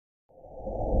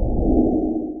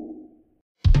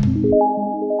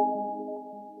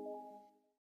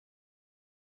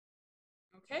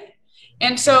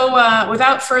And so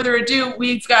without further ado,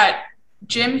 we've got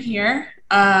Jim here.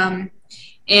 And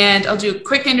I'll do a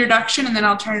quick introduction and then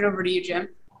I'll turn it over to you, Jim.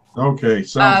 Okay,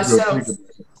 sounds good.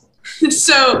 So,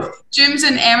 so Jim's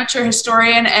an amateur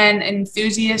historian and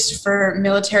enthusiast for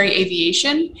military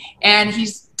aviation, and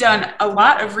he's done a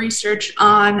lot of research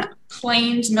on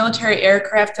planes, military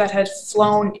aircraft that have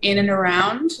flown in and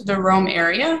around the Rome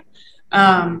area.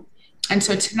 And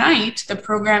so tonight, the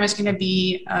program is going to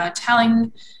be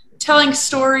telling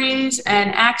stories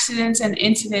and accidents and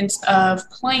incidents of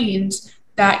planes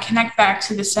that connect back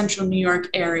to the central New York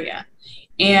area.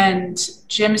 And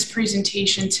Jim's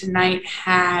presentation tonight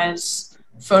has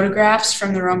photographs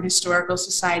from the Rome Historical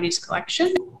Society's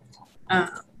collection.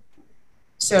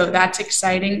 So that's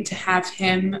exciting to have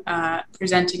him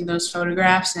presenting those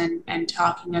photographs and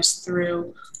talking us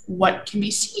through what can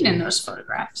be seen in those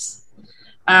photographs.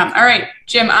 All right,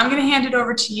 Jim, I'm going to hand it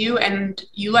over to you, and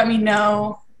you let me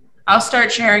know. I'll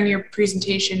start sharing your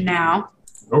presentation now.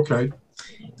 Okay.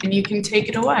 And you can take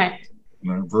it away.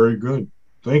 Very good.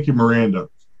 Thank you, Miranda.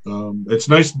 It's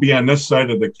nice to be on this side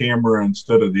of the camera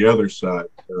instead of the other side.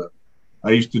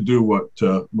 I used to do what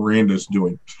Miranda's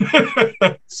doing.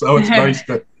 So it's nice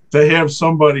to have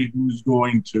somebody who's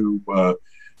going to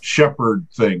shepherd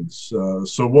things.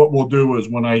 So what we'll do is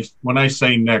when I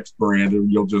say next, Miranda,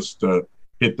 you'll just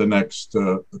hit the next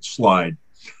slide.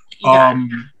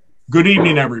 Good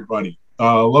evening, everybody.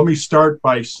 Let me start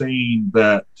by saying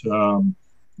that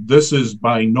this is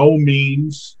by no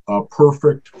means a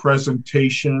perfect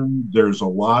presentation. There's a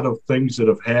lot of things that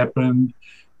have happened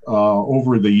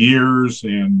over the years,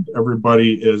 and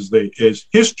everybody is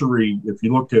history. If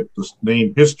you look at the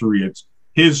name history, it's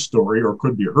his story or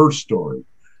could be her story.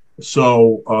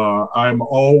 So I'm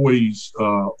always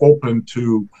open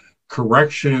to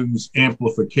corrections,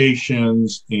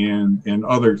 amplifications, and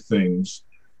other things.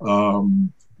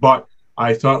 But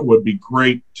I thought it would be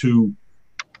great to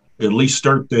at least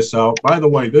start this out. By the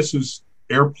way, this is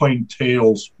Airplane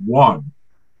Tales 1.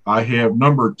 I have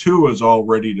number 2 is all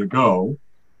ready to go,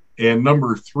 and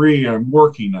number 3 I'm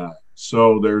working on.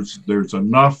 So there's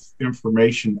enough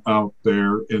information out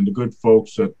there, and the good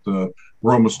folks at the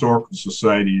Rome Historical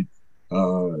Society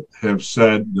have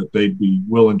said that they'd be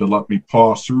willing to let me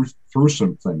pause through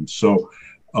some things. So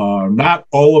not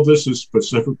all of this is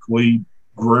specifically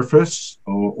Griffiths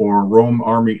or Rome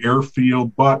Army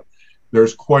Airfield, but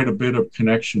there's quite a bit of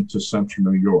connection to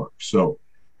Central New York. So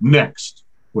next,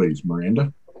 please,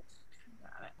 Miranda.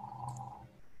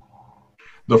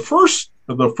 The first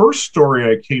story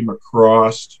I came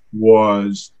across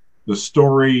was the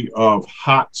story of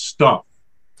Hot Stuff,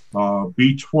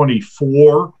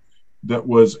 B-24, that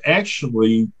was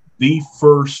actually the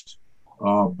first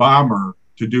bomber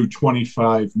to do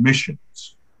 25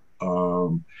 missions.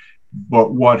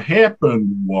 But what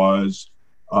happened was,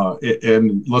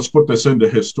 and let's put this into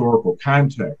historical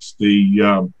context,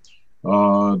 the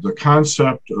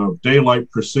concept of daylight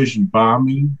precision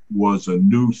bombing was a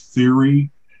new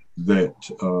theory that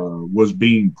was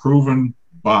being proven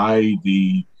by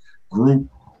the group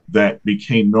that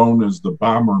became known as the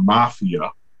Bomber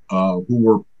Mafia,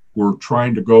 who were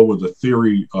trying to go with a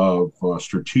theory of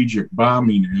strategic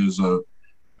bombing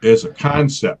as a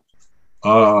concept.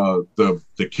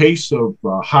 The case of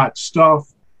Hot Stuff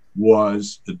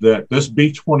was that this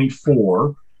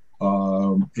B-24,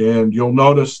 and you'll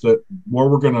notice that what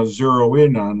we're going to zero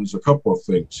in on is a couple of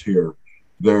things here.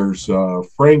 There's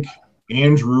Frank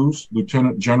Andrews,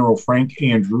 Lieutenant General Frank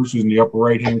Andrews, who's in the upper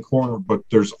right-hand corner, but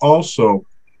there's also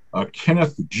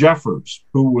Kenneth Jeffers,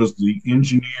 who was the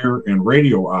engineer and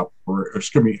radio operator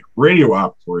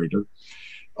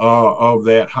of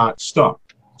that Hot Stuff.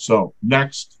 So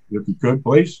next, if you could,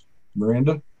 please,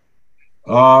 Miranda.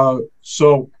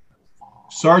 So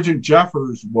Sergeant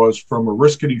Jeffers was from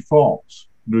Oriskany Falls,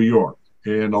 New York,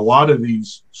 and a lot of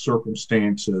these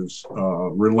circumstances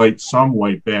relate some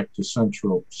way back to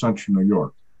Central New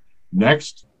York.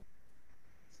 Next.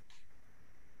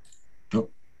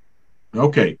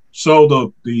 Okay,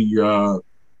 so the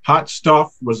Hot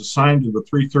Stuff was assigned to the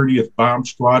 330th Bomb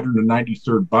Squadron, the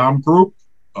 93rd Bomb Group,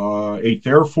 8th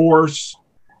Air Force.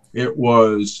 It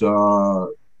was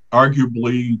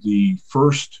arguably the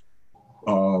first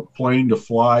plane to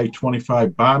fly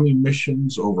 25 bombing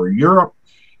missions over Europe.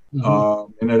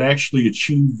 And it actually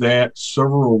achieved that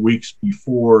several weeks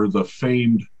before the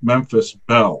famed Memphis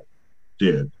Belle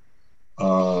did.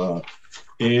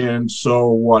 And so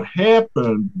what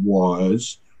happened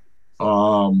was,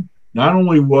 not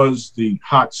only was the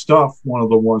Hot Stuff one of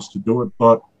the ones to do it,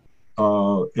 but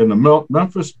in the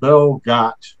Memphis Belle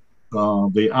got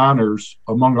the honors,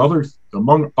 among other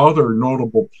among other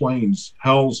notable planes,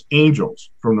 Hell's Angels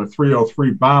from the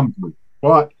 303 bomb group.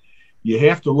 But you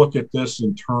have to look at this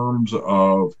in terms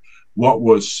of what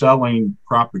was selling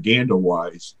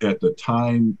propaganda-wise at the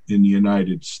time in the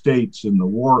United States in the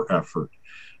war effort.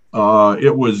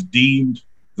 It was deemed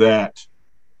that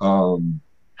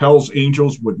Hell's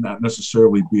Angels would not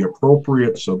necessarily be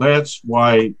appropriate, so that's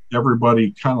why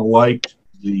everybody kind of liked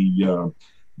the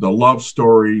love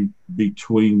story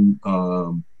between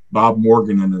Bob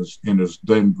Morgan and his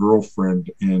then girlfriend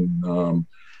in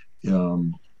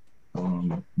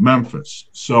Memphis.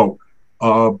 So,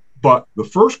 but the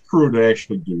first crew to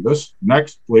actually do this,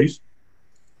 next please,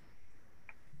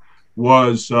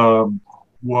 was on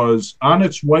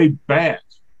its way back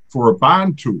for a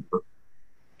bond tour.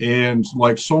 And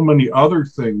like so many other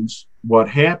things, what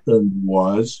happened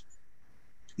was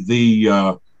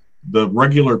the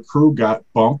regular crew got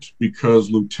bumped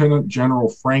because Lieutenant General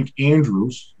Frank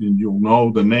Andrews, and you'll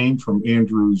know the name from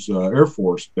Andrews Air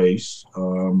Force Base,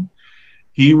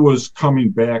 he was coming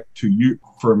back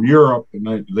from Europe,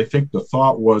 and they think the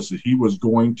thought was that he was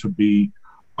going to be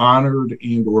honored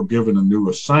and or given a new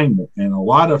assignment. And a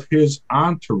lot of his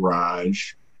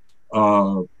entourage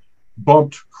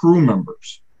bumped crew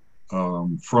members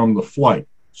from the flight.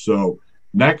 So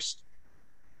next.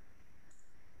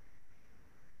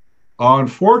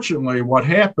 Unfortunately, what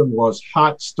happened was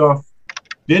Hot Stuff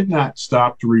did not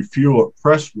stop to refuel at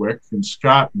Prestwick in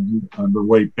Scotland on their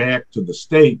way back to the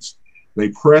States. They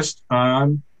pressed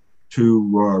on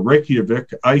to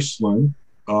Reykjavik, Iceland,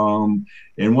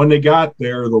 and when they got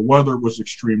there, the weather was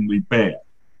extremely bad.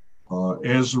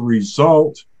 As a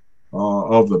result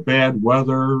of the bad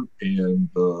weather and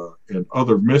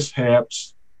other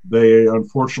mishaps, they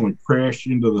unfortunately crashed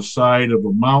into the side of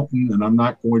a mountain, and I'm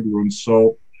not going to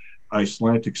insult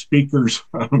Icelandic speakers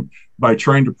by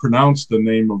trying to pronounce the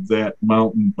name of that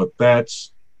mountain, but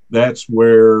that's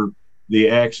where the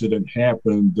accident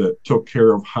happened that took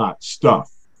care of Hot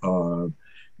Stuff. And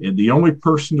the only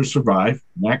person to survive,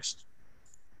 next,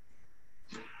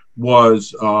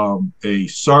 was a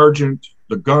sergeant,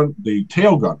 the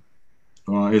tail gunner.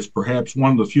 It's perhaps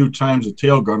one of the few times a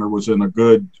tail gunner was in a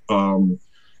good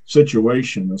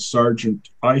situation. A Sergeant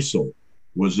Isel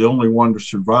was the only one to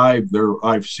survive. There,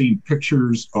 I've seen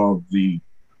pictures of the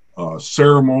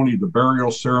ceremony, the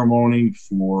burial ceremony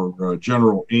for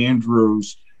General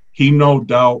Andrews. He no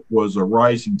doubt was a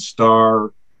rising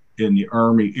star in the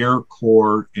Army Air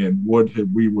Corps, and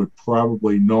we would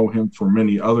probably know him for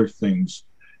many other things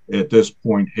at this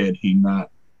point had he not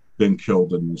been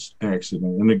killed in this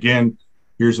accident. And again,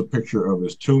 here's a picture of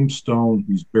his tombstone.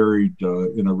 He's buried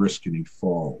in Oriskany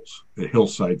Falls at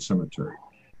Hillside Cemetery.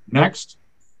 Next.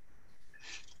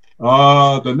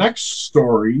 The next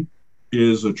story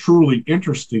is a truly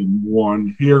interesting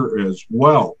one here as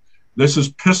well. This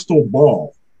is Pistol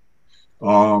Ball.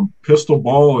 Pistol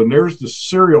Ball, and there's the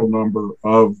serial number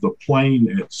of the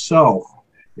plane itself.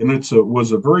 And it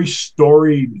was a very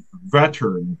storied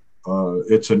veteran.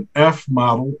 It's an F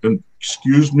model, and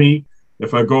excuse me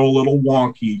if I go a little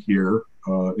wonky here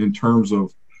in terms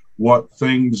of what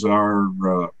things are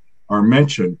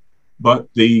mentioned, but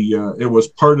it was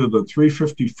part of the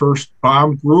 351st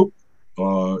Bomb Group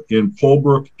in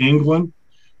Polbrook, England,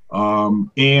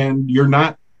 and you're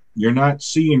not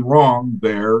seeing wrong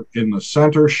there. In the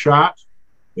center shot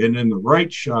and in the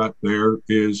right shot there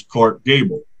is Clark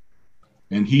Gable,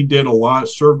 and he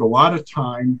served a lot of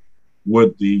time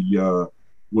with the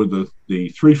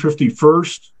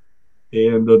 351st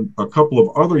and a couple of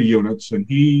other units, and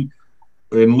he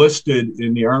enlisted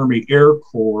in the Army Air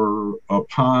Corps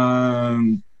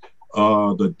upon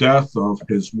the death of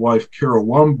his wife Carol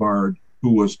Lombard,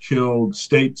 who was killed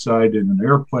stateside in an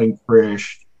airplane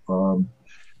crash going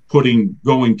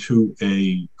to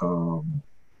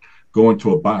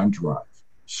a bond drive.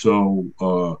 So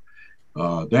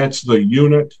that's the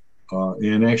unit,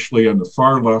 and actually on the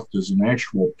far left is an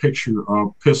actual picture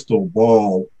of Pistol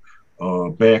Ball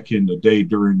back in the day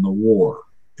during the war.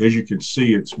 As you can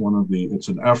see, it's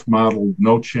an F model,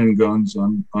 no chin guns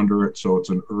under it, so it's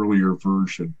an earlier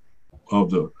version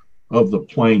of the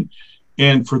plane.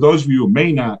 And for those of you who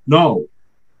may not know,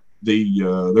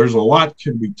 there's a lot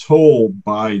can be told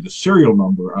by the serial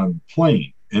number on the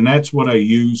plane, and that's what I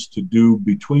use to do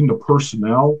between the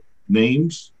personnel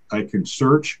names. I can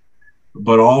search,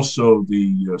 but also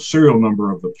the serial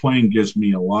number of the plane gives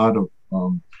me a lot of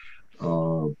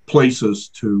places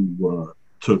to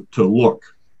look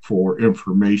for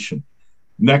information.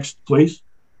 Next, please.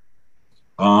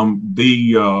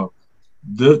 The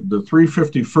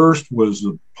 351st was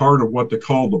a part of what they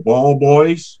call the Ball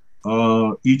Boys.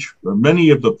 Many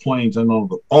of the planes, I know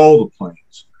all the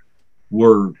planes,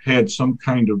 had some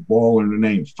kind of ball in the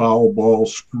name: foul ball,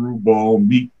 screwball,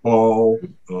 meatball,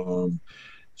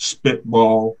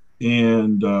 spitball,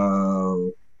 and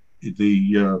the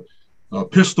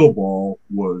pistol ball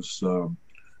was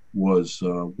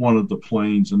one of the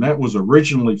planes, and that was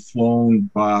originally flown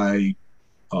by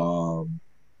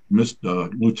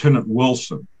Lieutenant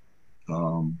Wilson.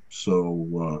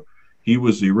 So he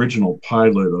was the original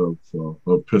pilot of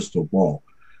pistol ball.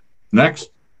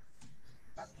 Next.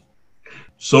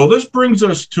 So this brings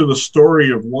us to the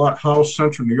story of how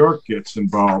Central New York gets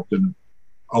involved in it.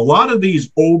 A lot of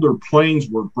these older planes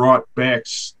were brought back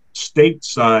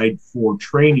stateside for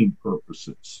training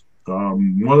purposes.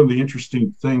 One of the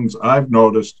interesting things I've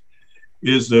noticed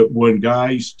is that when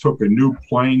guys took a new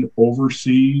plane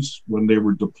overseas when they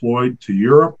were deployed to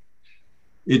Europe,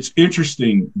 it's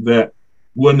interesting that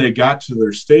when they got to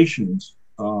their stations,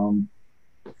 a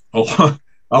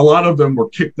lot of them were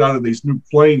kicked out of these new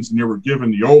planes and they were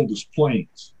given the oldest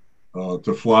planes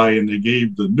to fly, and they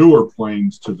gave the newer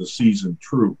planes to the seasoned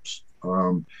troops.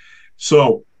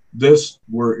 So it's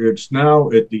now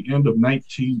at the end of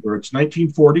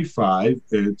 1945.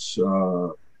 It's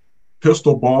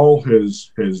pistol ball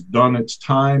has done its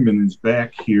time and is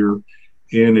back here,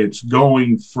 and it's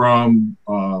going from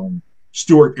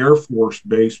Stewart Air Force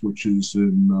Base, which is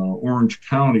in Orange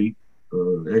County,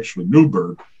 actually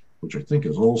Newburgh, which I think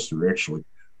is Ulster, actually.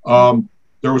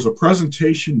 There was a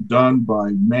presentation done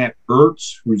by Matt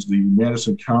Ertz, who's the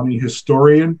Madison County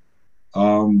historian,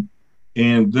 and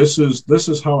this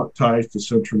is how it ties to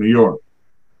Central New York.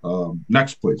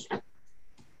 Next, please.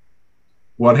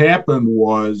 What happened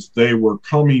was they were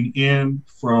coming in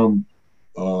from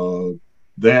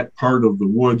that part of the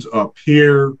woods up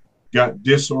here, got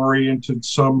disoriented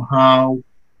somehow.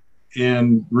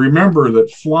 And remember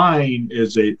that flying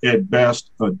is at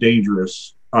best a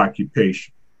dangerous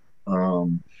occupation.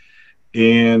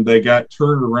 And they got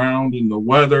turned around in the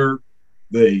weather.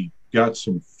 They got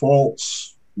some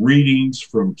false readings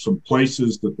from some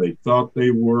places that they thought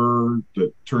they were,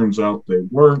 that turns out they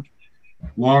weren't.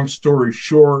 Long story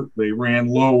short, they ran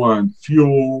low on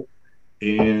fuel,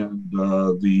 and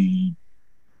it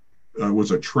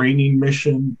was a training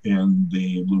mission, and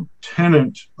the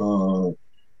lieutenant of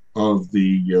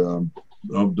the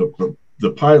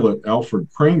pilot, Alfred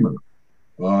Kramer,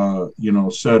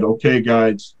 said, "Okay,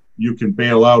 guys, you can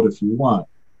bail out if you want."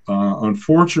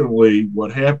 Unfortunately,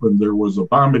 what happened, there was a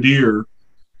bombardier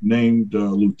named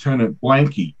Lieutenant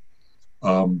Blanky,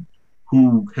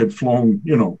 who had flown,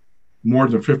 more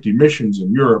than 50 missions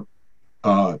in Europe.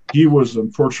 He was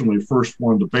unfortunately the first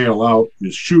one to bail out.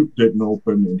 His chute didn't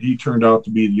open, and he turned out to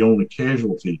be the only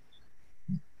casualty.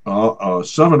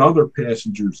 7 other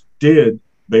passengers did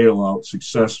bail out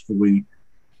successfully,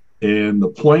 and the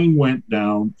plane went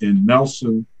down in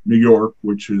Nelson, New York,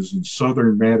 which is in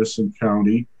southern Madison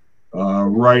County,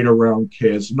 right around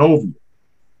Casanova.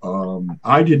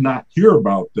 I did not hear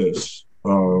about this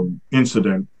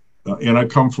incident, and I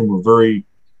come from a very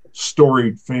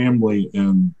storied family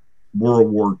in World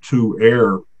War II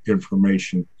air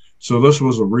information, so this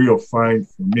was a real find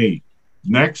for me.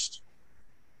 Next.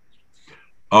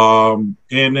 And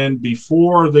then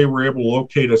before they were able to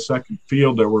locate a second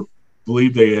field, they were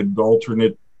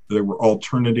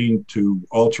alternating to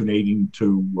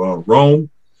Rome.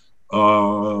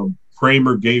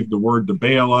 Kramer gave the word to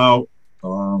bail out.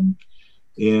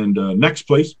 Next,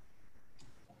 please.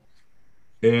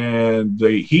 And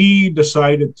he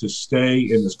decided to stay,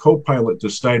 and his co-pilot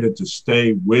decided to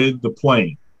stay with the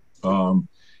plane. And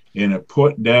it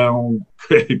put down,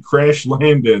 it crash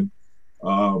landed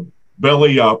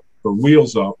belly up, or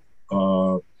wheels up,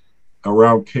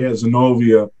 around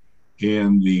Casanova,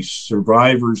 and the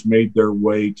survivors made their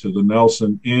way to the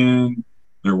Nelson Inn.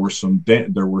 There were some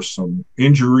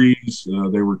injuries.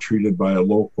 They were treated by a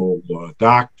local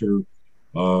doctor.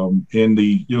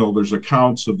 There's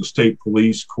accounts of the state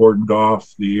police cordoned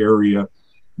off the area.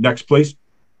 Next, please.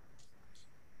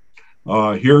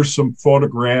 Here's some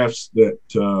photographs that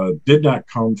did not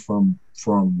come from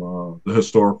the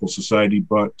Historical Society,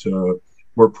 but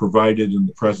were provided in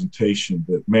the presentation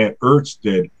that Matt Ertz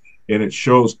did, and it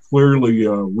shows clearly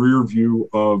a rear view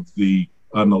on the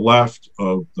left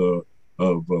of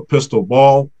pistol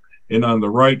ball, and on the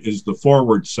right is the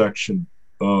forward section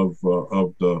of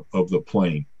the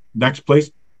plane. Next,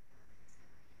 please.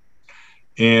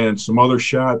 And some other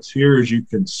shots here, as you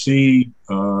can see.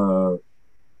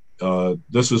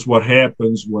 This is what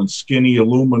happens when skinny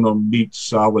aluminum meets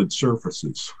solid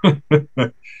surfaces.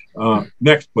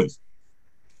 Next, please.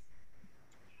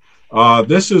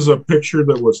 This is a picture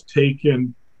that was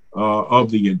taken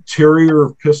of the interior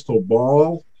of pistol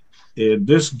ball. And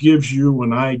this gives you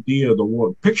an idea.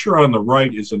 The picture on the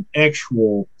right is an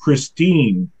actual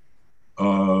pristine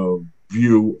uh,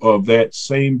 view of that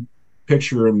same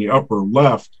picture in the upper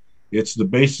left. It's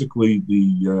basically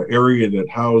the area that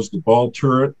housed the ball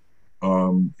turret,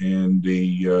 and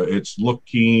it's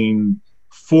looking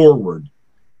forward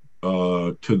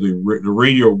to the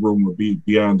radio room would be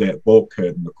beyond that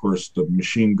bulkhead, and of course the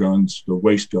machine guns, the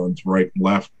waist guns, right and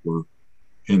left were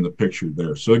in the picture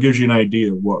there. So it gives you an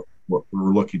idea of what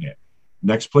we're looking at.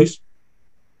 Next, please.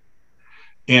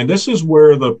 And this is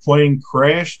where the plane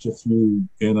crashed. And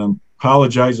I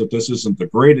apologize that this isn't the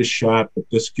greatest shot, but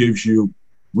this gives you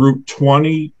Route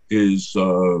 20 is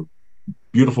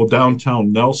beautiful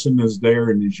downtown Nelson is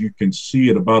there. And as you can see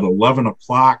at about 11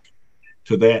 o'clock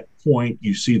to that point,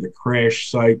 you see the crash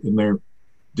site, and there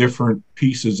different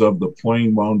pieces of the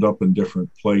plane wound up in different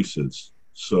places.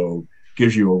 So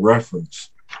gives you a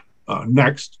reference.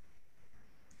 Next.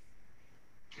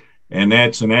 And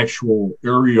that's an actual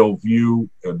aerial view.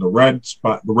 The red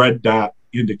spot, the red dot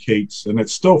indicates, and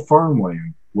it's still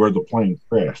farmland where the plane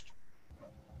crashed.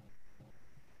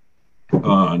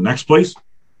 Next, please.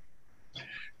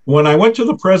 When I went to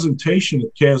the presentation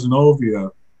at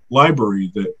Casanova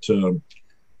Library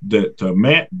that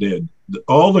Matt did,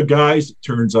 all the guys, it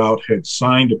turns out, had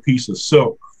signed a piece of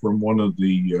silk from one of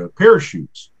the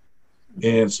parachutes.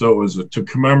 And so it was to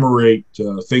commemorate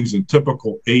things in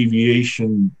typical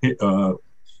aviation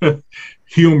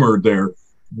humor there.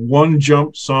 One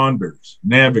jump Saunders,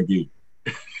 navigate.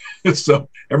 So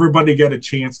everybody got a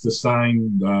chance to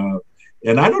sign.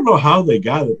 And I don't know how they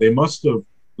got it. They must have,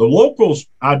 the locals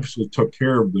obviously took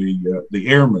care of the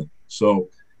airmen. So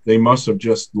they must have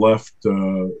just left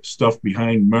stuff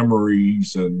behind,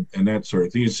 memories and that sort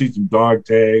of thing. You see some dog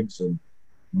tags and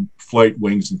flight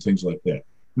wings and things like that.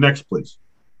 Next, please.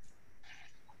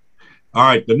 All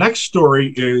right, the next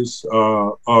story is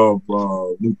of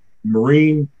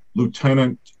Marine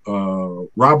Lieutenant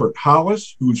Robert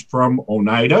Hollis, who's from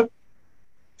Oneida.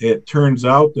 It turns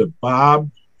out that Bob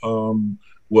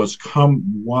was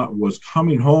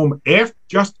coming home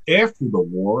just after the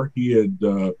war. He had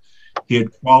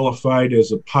qualified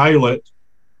as a pilot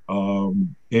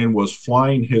and was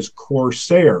flying his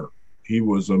Corsair. He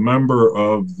was a member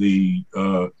of the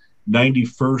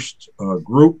 91st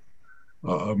Group,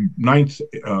 9th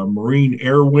Marine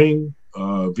Air Wing,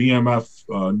 VMF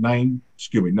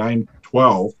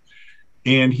 912,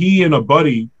 and he and a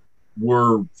buddy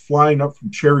were flying up from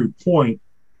Cherry Point.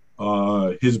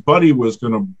 His buddy was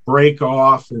going to break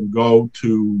off and go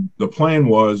to, the plan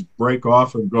was break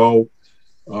off and go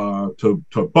to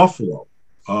Buffalo,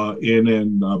 and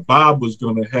then Bob was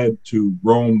going to head to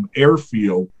Rome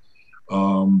Airfield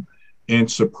and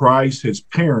surprise his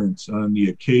parents on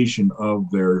the occasion of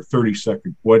their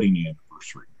 32nd wedding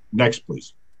anniversary. Next,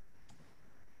 please.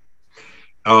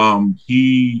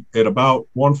 He, at about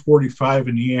 1:45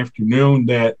 in the afternoon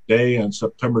that day on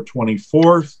September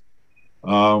 24th,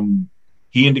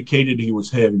 he indicated he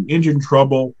was having engine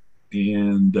trouble,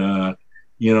 and,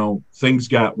 things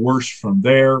got worse from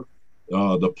there.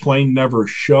 The plane never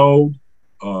showed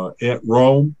at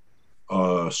Rome.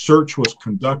 Search was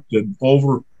conducted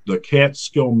over the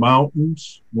Catskill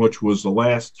Mountains, which was the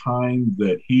last time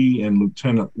that he and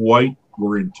Lieutenant White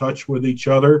were in touch with each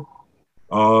other.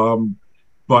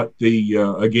 But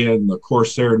again, the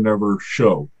Corsair never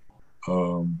showed.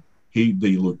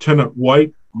 The Lieutenant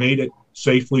White made it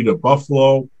safely to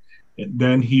Buffalo, and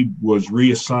then he was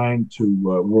reassigned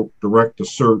to direct the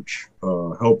search,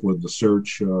 help with the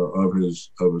search of his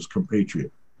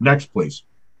compatriot. Next, please.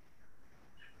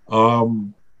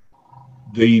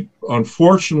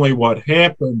 Unfortunately, what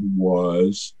happened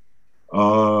was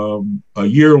a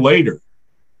year later,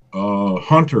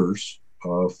 hunters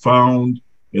found,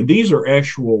 and these are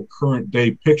actual current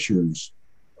day pictures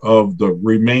of the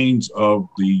remains of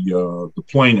the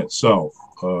plane itself.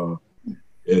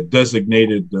 It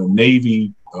designated the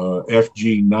Navy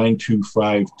FG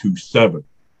 92527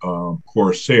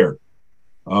 Corsair.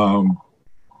 And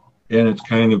it's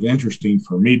kind of interesting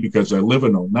for me because I live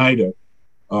in Oneida.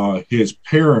 His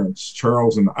parents,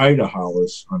 Charles and Ida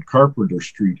Hollis, on Carpenter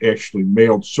Street, actually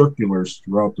mailed circulars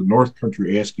throughout the North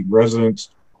Country asking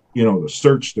residents, to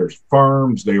search their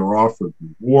farms. They were offered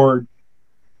reward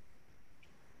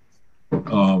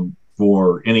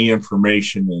for any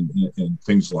information and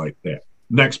things like that.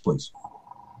 Next, please.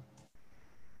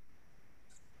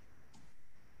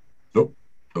 Oh,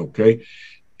 okay.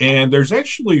 And there's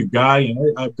actually a guy, and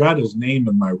I've got his name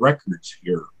in my records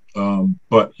here,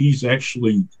 but he's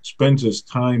actually spends his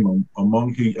time I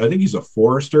think he's a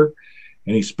forester,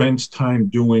 and he spends time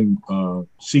doing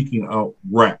seeking out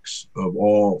wrecks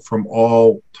of from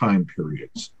all time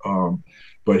periods.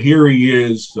 But here he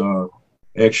is,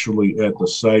 actually at the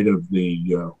site of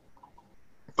the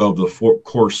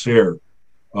Corsair.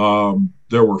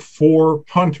 There were 4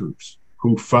 hunters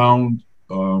who found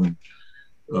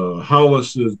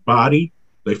Hollis's body.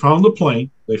 They found the plane,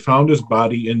 they found his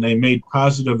body, and they made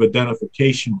positive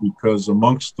identification because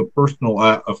amongst the personal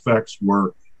effects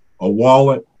were a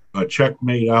wallet, a check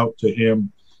made out to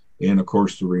him, and of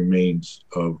course the remains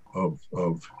of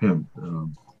him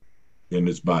in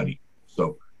his body.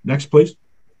 So next, please.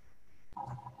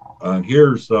 And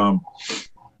here's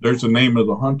there's the name of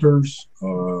the hunters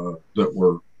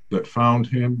that found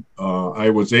him. I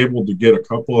was able to get a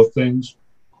couple of things.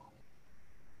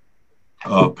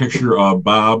 A picture of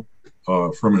Bob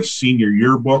from his senior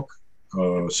yearbook,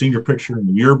 senior picture in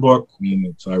the yearbook, and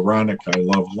it's ironic. I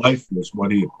love life was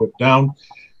what he had put down.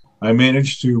 I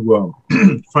managed to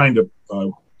find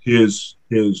his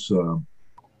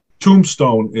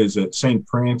tombstone is at St.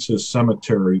 Francis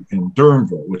Cemetery in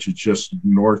Durnville, which is just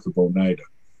north of Oneida.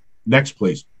 Next,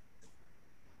 please.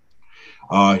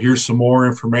 Here's some more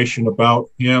information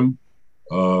about him.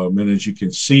 And as you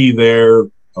can see there,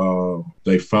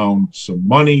 they found some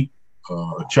money,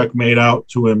 a check made out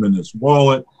to him in his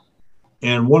wallet.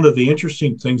 And one of the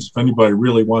interesting things, if anybody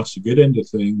really wants to get into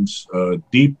things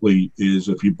deeply, is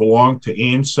if you belong to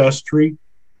Ancestry,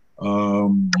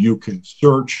 you can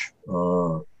search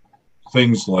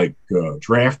things like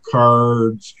draft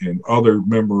cards and other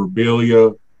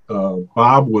memorabilia.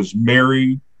 Bob was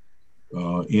married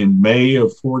in May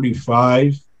of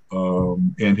 '45,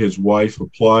 and his wife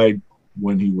applied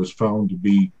when he was found to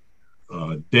be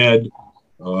dead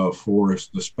for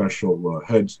the special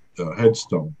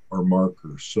headstone or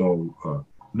marker. So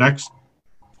next,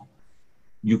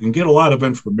 you can get a lot of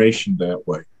information that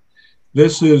way.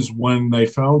 This is when they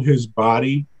found his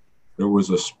body. There was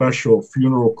a special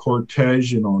funeral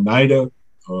cortege in Oneida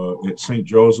at St.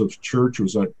 Joseph's Church,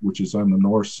 which is on the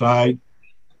north side.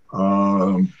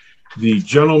 The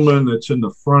gentleman that's in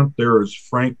the front there is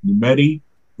Frank Numetti,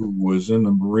 who was in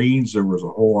the Marines. There was a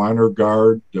whole honor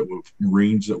guard that were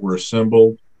Marines that were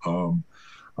assembled.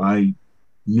 I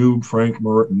knew Frank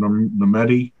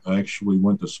Numetti. I actually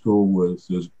went to school with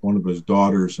one of his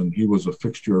daughters, and he was a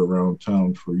fixture around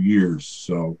town for years.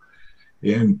 So,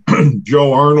 and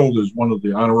Joe Arnold is one of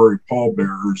the honorary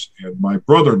pallbearers, and my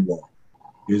brother-in-law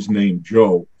is named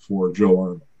Joe for Joe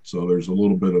Arnold. So there's a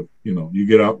little bit of, you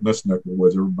get out in this neck of the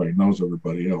woods, everybody knows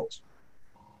everybody else.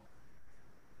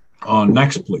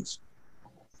 Next, please.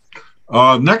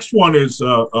 Next one is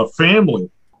a family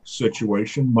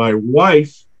situation. My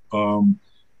wife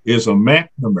is a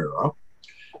McNamara,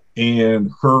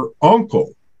 and her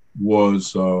uncle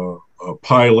was a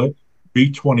pilot,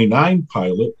 B-29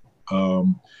 pilot,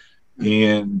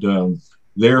 and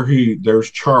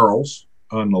there's Charles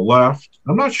on the left.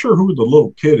 I'm not sure who the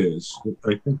little kid is.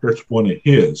 I think that's one of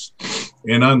his.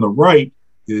 And on the right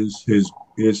is his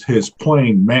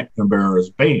plane, McNamara's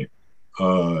band.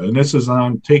 And this is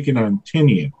taken on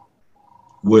Tinian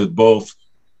with both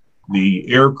the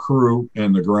air crew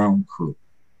and the ground crew.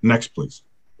 Next, please.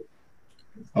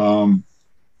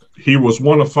 He was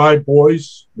one of 5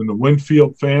 boys in the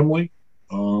Winfield family.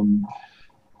 And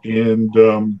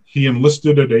he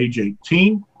enlisted at age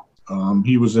 18.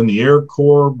 He was in the Air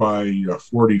Corps by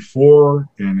 44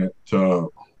 and at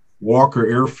Walker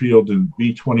Airfield in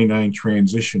B-29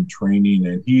 transition training.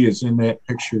 And he is in that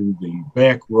picture, the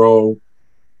back row,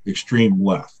 extreme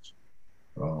left.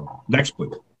 Next,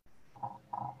 please.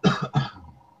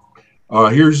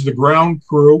 Here's the ground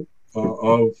crew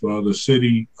of the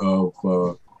city of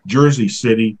Jersey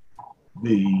City.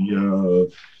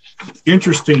 The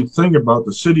interesting thing about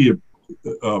the city of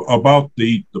about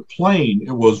the plane,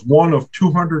 it was one of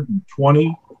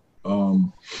 220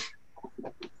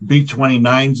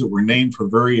 B-29s that were named for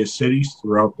various cities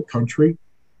throughout the country.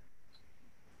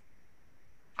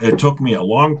 It took me a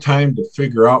long time to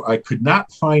figure out. I could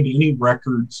not find any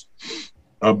records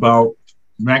about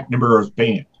McNamara's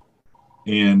band.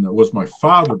 And it was my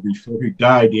father, before he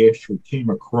died, he actually came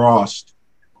across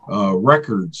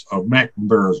records of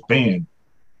McNamara's band.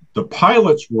 The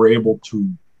pilots were able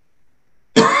to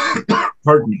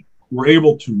were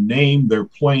able to name their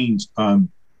planes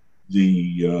on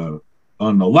the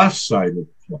left side of the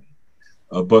plane,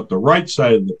 but the right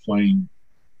side of the plane,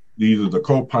 either the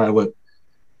co-pilot,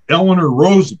 Eleanor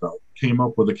Roosevelt, came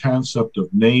up with a concept of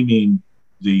naming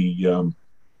the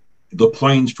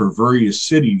planes for various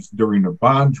cities during a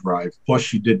bond drive. Plus,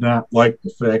 she did not like the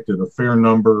fact that a fair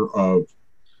number of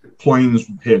planes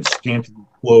had scantily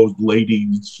clothed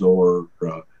ladies or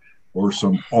or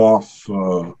some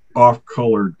off-colored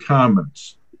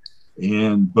comments.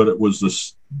 But it was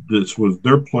this was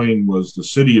their plane was the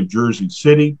city of Jersey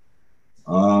City.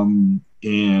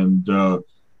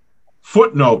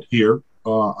 Footnote here,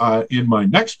 in my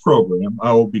next program,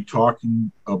 I will be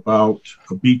talking about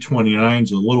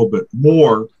B-29s a little bit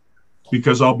more,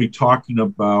 because I'll be talking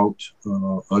about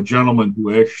a gentleman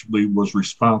who actually was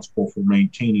responsible for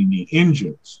maintaining the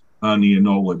engines on the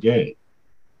Enola Gay.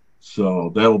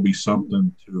 So that'll be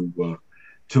something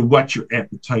to whet your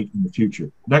appetite in the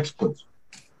future. Next, please.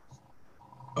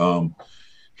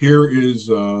 Here is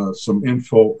some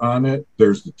info on it.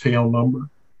 There's the tail number.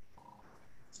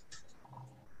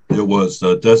 It was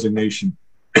designation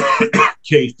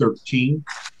K-13.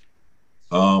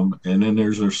 And then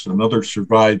there's another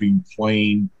surviving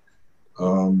plane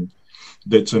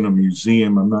that's in a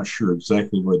museum. I'm not sure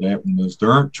exactly where that one is.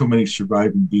 There aren't too many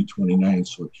surviving B-29s,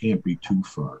 so it can't be too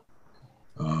far.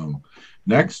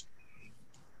 Next.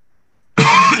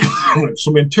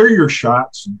 Some interior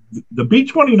shots. The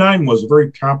B-29 was a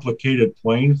very complicated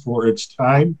plane for its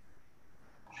time.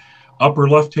 Upper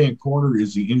left-hand corner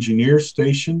is the engineer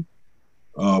station.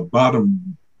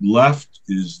 Bottom left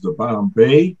is the bomb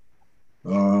bay.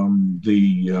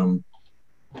 The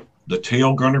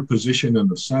tail gunner position in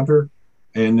the center.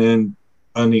 And then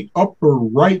on the upper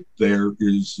right there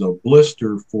is a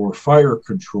blister for fire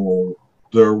control.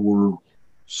 There were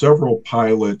several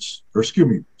pilots, or excuse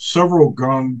me, several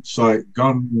gun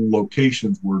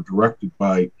locations were directed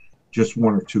by just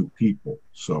one or two people.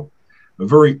 So a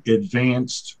very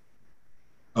advanced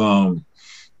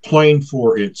plane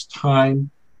for its time.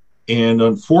 And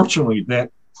unfortunately,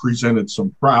 that presented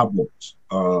some problems.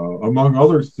 Among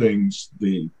other things,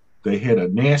 they had a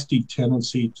nasty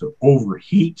tendency to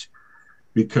overheat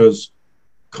because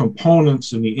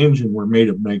components in the engine were made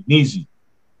of magnesium.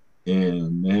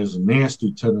 And it has a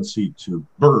nasty tendency to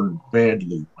burn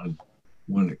badly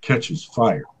when it catches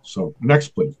fire. So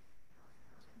next, please.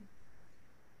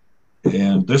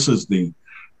 And this is the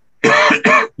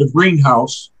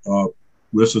greenhouse.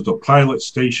 This is the pilot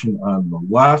station on the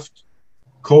left,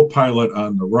 co-pilot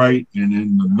on the right, and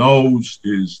in the nose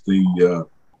is the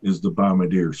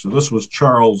bombardier. So this was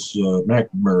Charles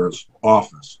McNamara's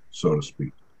office, so to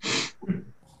speak.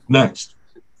 Next.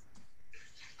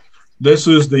 This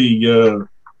is the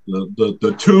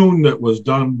tune that was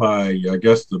done by, I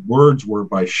guess the words were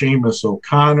by Seamus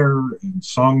O'Connor and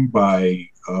sung by,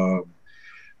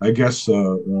 I guess,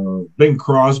 Bing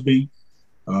Crosby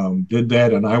did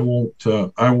that, and I won't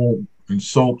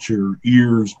insult your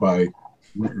ears by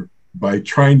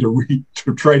trying to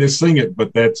try to sing it,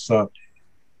 but that's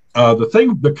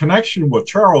the connection with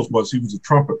Charles was he was a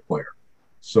trumpet player,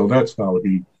 so that's how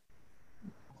he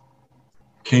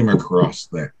came across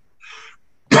that.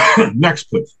 Next,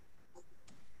 please.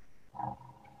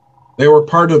 They were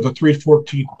part of the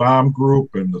 314th Bomb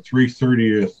Group and the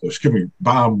 330th,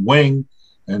 Bomb Wing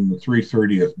and the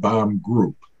 330th Bomb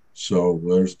Group. So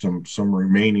there's some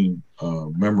remaining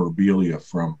memorabilia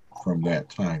from that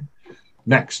time.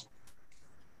 Next.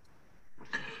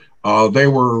 They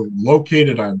were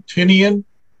located on Tinian,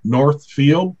 North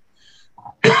Field.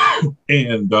 And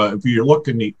if you look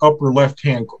in the upper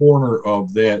left-hand corner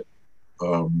of that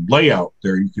layout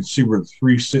there, you can see where the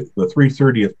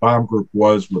 330th Bomb Group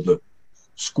was with the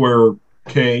square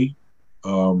K.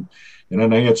 And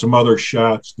then I had some other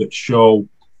shots that show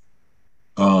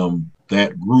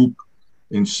that group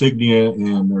insignia,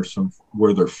 and there's some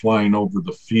where they're flying over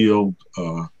the field.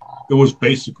 It was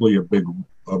basically a big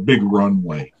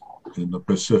runway in the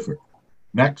Pacific.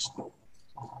 Next.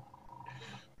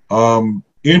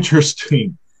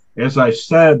 Interesting. As I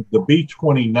said, the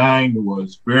B-29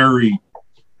 was very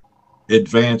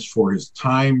advanced for his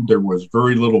time. There was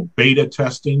very little beta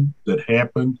testing that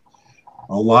happened.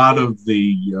 A lot of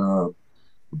the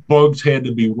bugs had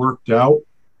to be worked out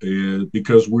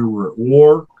because we were at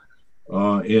war.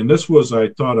 And this was, I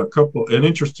thought, an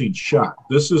interesting shot.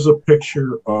 This is a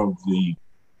picture of the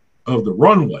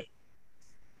runway.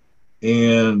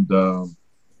 And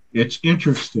it's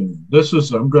interesting.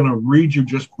 I'm going to read you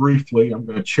just briefly. I'm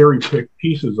going to cherry pick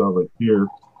pieces of it here,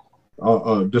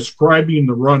 describing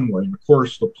the runway. And of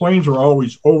course, the planes are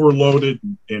always overloaded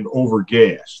and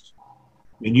overgassed.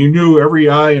 And you knew every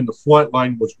eye in the flight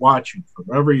line was watching from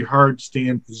every hard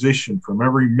stand position, from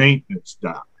every maintenance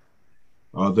dock.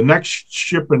 The next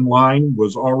ship in line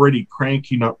was already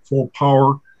cranking up full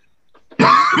power,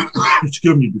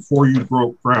 excuse me, before you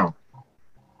broke ground.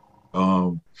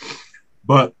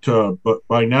 But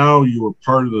by now you were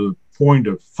part of the point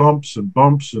of thumps and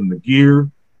bumps in the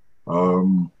gear.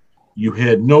 You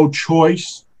had no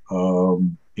choice,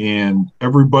 and and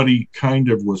everybody kind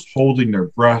of was holding their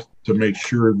breath to make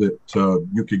sure that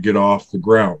you could get off the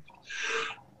ground.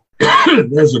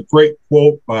 There's a great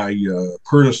quote by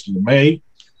Curtis LeMay.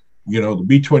 You know, the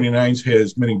B-29s had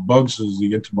as many bugs as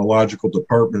the entomological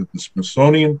department at the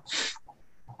Smithsonian.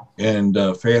 And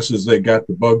fast as they got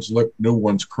the bugs licked, new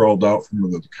ones crawled out from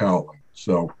under the cowling.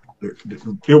 So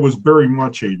it was very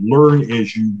much a learn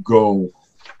as you go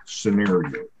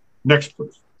scenario. Next,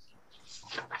 please.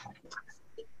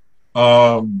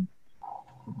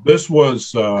 This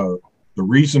was the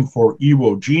reason for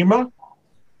Iwo Jima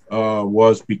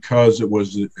was because it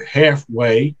was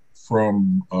halfway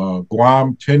from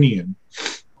Guam Tinian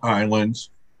Islands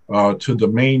to the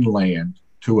mainland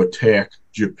to attack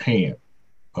Japan.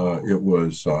 It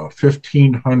was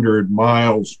 1,500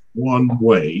 miles one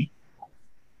way.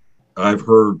 I've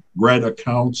read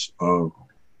accounts of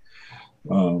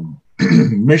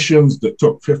missions that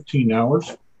took 15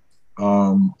 hours.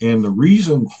 And the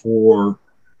reason for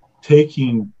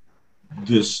taking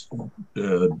this,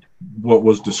 what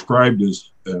was described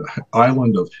as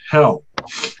island of hell,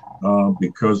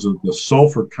 because of the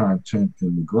sulfur content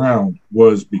in the ground,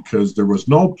 was because there was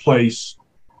no place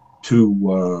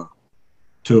to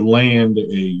land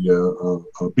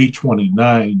a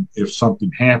B-29 if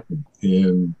something happened.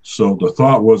 And so the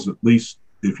thought was, at least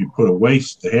if you put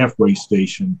a halfway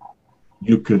station,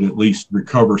 you could at least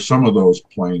recover some of those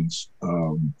planes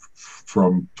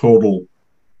from total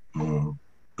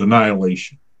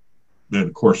annihilation. And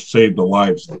of course, save the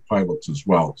lives of the pilots as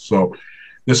well. So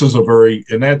this is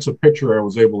and that's a picture I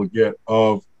was able to get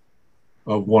of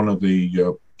one of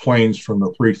the planes from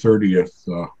the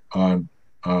 330th on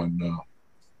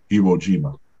Iwo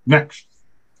Jima. Next.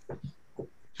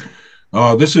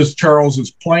 This is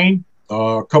Charles's plane.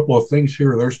 A couple of things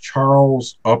here. There's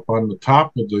Charles up on the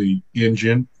top of the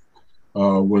engine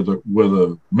with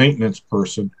a maintenance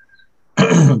person.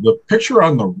 The picture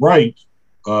on the right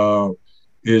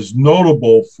is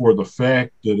notable for the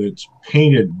fact that it's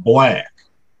painted black.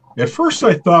 At first,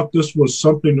 I thought this was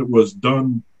something that was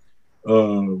done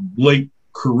late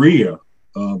Korea,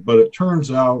 but it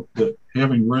turns out that,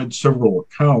 having read several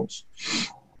accounts,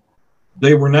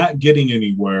 they were not getting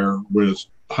anywhere with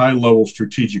high-level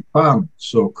strategic bombing.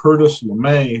 So Curtis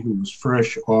LeMay, who was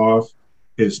fresh off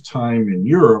his time in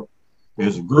Europe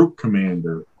as a group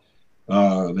commander,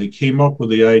 they came up with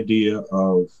the idea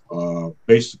of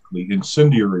basically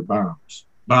incendiary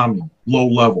bombing, low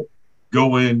level,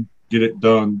 go in, get it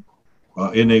done,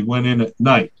 and they went in at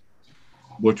night,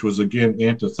 which was again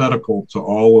antithetical to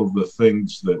all of the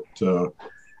things that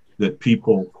that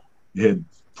people had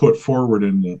put forward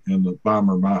in the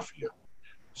bomber mafia.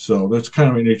 So that's kind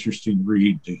of an interesting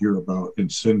read to hear about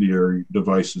incendiary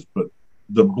devices, but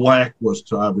the black was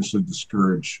to obviously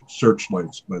discourage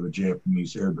searchlights by the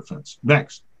Japanese air defense.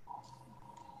 Next.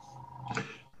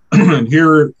 And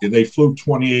here they flew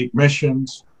 28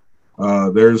 missions.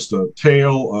 There's the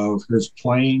tail of his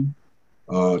plane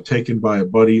taken by a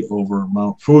buddy over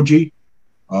Mount Fuji.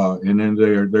 And then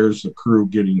there's the crew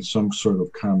getting some sort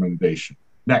of commendation.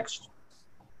 Next.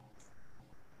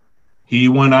 He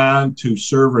went on to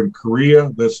serve in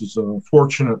Korea. This is an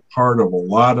unfortunate part of a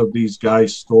lot of these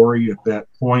guys' story at that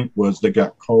point, was they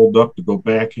got called up to go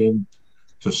back in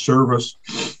to service.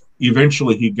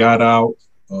 Eventually he got out,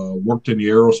 worked in the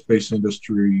aerospace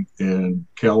industry in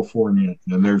California,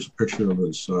 and there's a picture of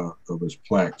his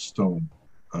plaque stone.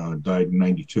 Died in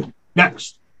 '92.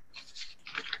 Next.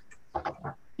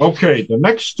 Okay, the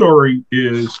next story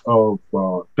is of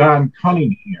Don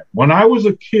Cunningham. When I was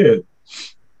a kid,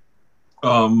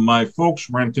 my folks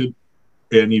rented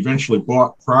and eventually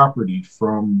bought property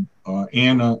from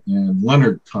Anna and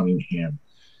Leonard Cunningham.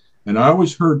 And I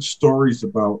always heard stories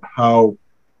about how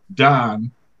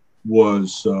Don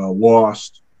was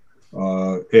lost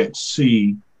at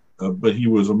sea, but he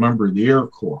was a member of the Air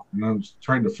Corps. And I was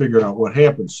trying to figure out what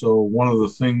happened. So one of the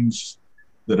things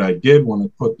that I did when I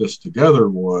put this together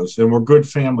was, and we're good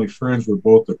family friends with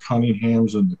both the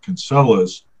Cunninghams and the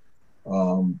Kinsellas,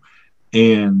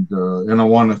 and I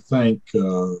want to thank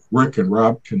Rick and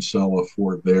Rob Kinsella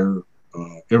for their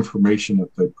information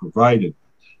that they provided.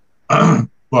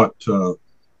 But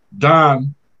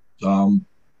Don, and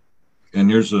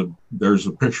there's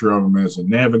a picture of him as a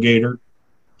navigator,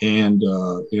 and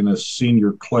in a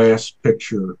senior class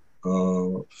picture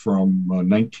from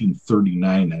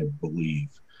 1939, I believe.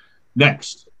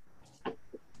 Next.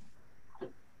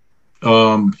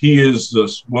 He was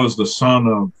the son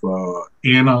of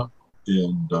Anna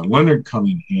and Leonard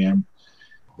Cunningham,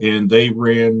 and they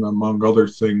ran, among other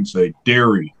things, a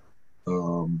dairy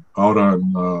out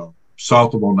on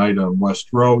south of Oneida on West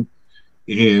Road,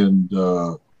 and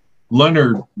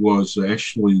Leonard was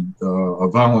actually a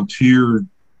volunteer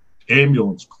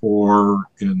ambulance corps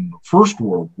in the First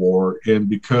World War, and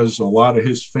because a lot of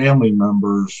his family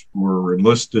members were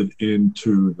enlisted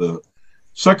into the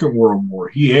Second World War,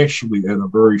 he actually, at a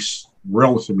very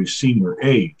relatively senior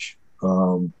age,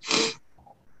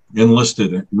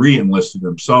 re-enlisted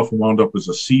himself and wound up as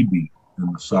a Seabee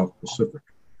in the South Pacific.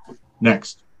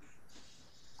 Next.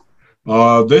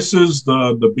 This is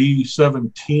the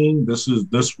B-17.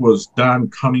 This was Don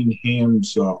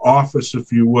Cunningham's office,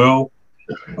 if you will.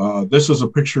 This is a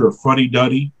picture of Fuddy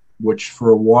Duddy, which for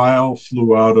a while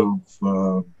flew out of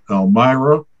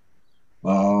Elmira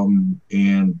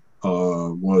and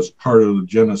was part of the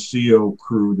Geneseo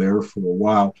crew there for a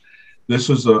while.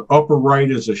 This is upper right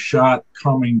is a shot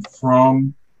coming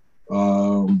from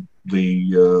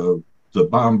the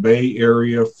Bombay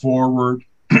area forward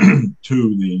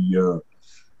to the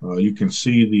you can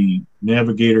see the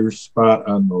navigator's spot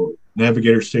on the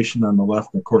navigator station on the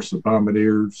left, and of course the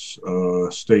bombardier's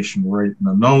station right in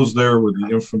the nose there with the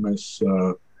infamous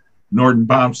Norden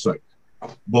bomb site.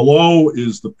 Below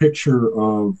is the picture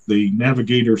of the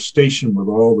navigator station with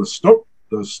all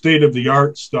the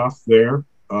state-of-the-art stuff there,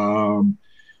 and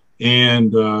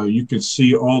you can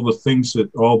see all the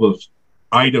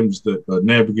items that the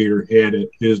navigator had at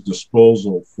his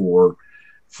disposal for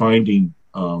finding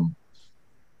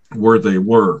where they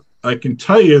were. I can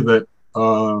tell you that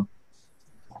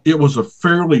it was a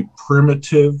fairly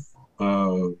primitive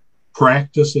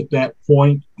practice at that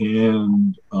point,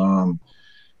 and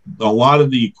a lot of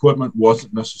the equipment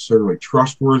wasn't necessarily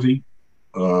trustworthy.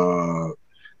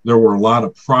 There were a lot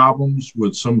of problems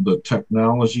with some of the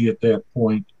technology at that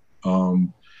point.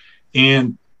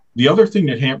 And the other thing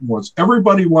that happened was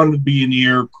everybody wanted to be in the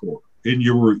Air Corps, and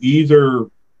you were either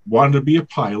wanted to be a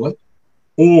pilot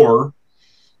or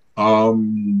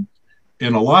and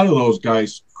a lot of those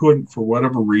guys couldn't, for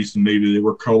whatever reason. Maybe they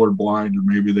were colorblind, or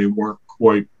maybe they weren't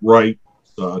quite right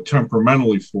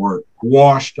temperamentally for it,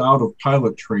 washed out of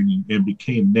pilot training and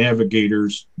became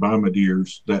navigators,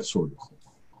 bombardiers, that sort of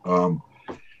thing.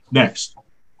 Next.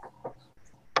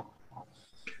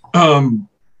 Don,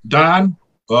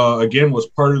 again, was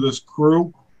part of this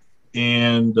crew,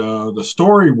 and the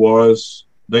story was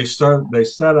they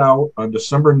set out on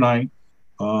December 9th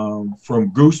from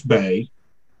Goose Bay.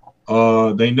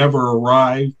 They never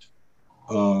arrived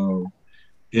in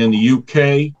the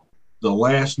UK. The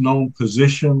last known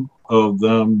position of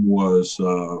them was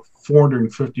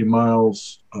 450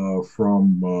 miles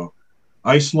from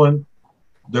Iceland.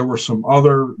 There was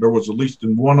at least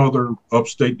one other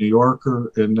upstate New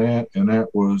Yorker in that, and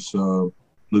that was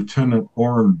Lieutenant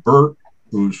Orrin Burt,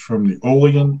 who's from the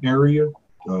Olean area,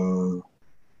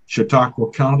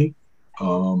 Chautauqua County.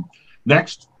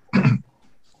 Next.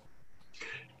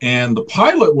 And the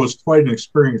pilot was quite an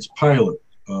experienced pilot,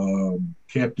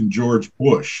 Captain George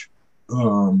Bush.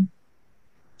 And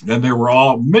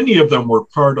many of them were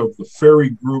part of the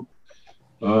ferry group.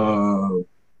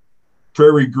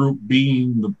 Ferry group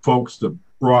being the folks that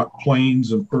brought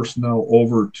planes and personnel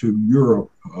over to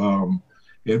Europe and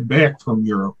back from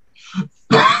Europe,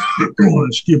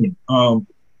 excuse me,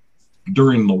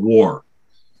 during the war.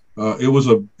 It was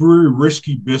a very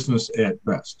risky business at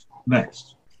best.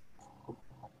 Next.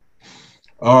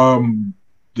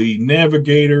 The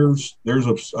navigators,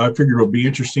 I figured it'll be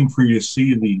interesting for you to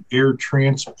see the air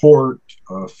transport,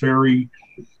 ferry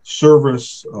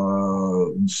service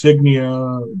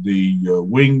insignia, the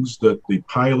wings that the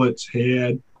pilots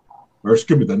had, or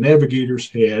excuse me, the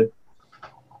navigators had.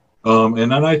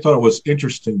 And then I thought it was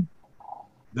interesting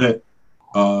that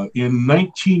in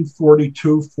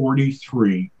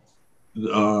 1942-43,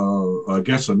 I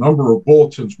guess a number of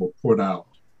bulletins were put out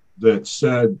that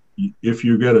said, if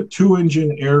you get a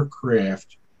 2-engine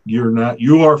aircraft,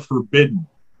 you are forbidden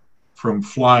from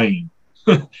flying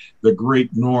the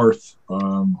Great North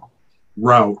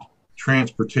route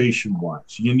transportation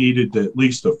wise. You needed at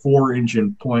least a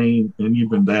 4-engine plane, and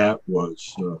even that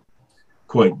was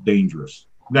quite dangerous.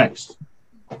 Next.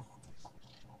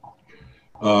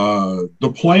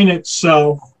 The plane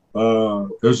itself,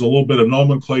 there's a little bit of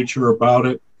nomenclature about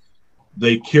it.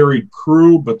 They carried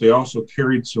crew, but they also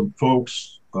carried some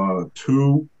folks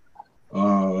to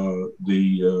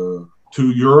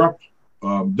Europe.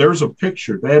 There's a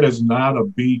picture. That is not a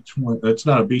B-20. That's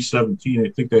not a B-17.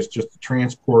 I think that's just a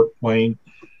transport plane.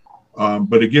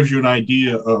 But it gives you an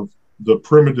idea of the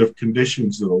primitive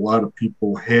conditions that a lot of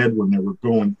people had when they were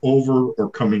going over or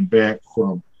coming back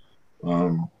from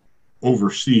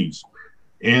overseas.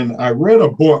 And I read a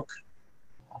book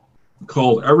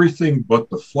called Everything But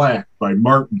the Flak by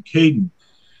Martin Caden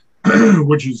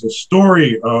which is a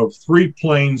story of 3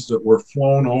 planes that were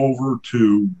flown over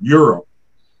to Europe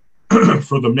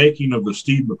for the making of the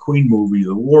Steve McQueen movie,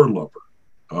 The War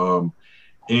Lover.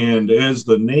 And as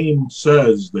the name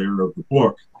says there of the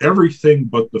book, everything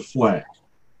but the flag.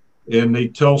 And they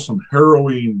tell some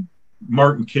harrowing,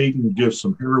 Martin Caidin gives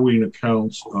some harrowing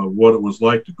accounts of what it was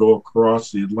like to go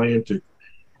across the Atlantic.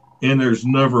 And there's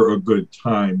never a good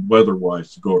time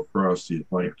weather-wise to go across the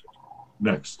Atlantic.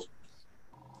 Next.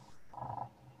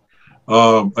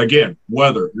 Again,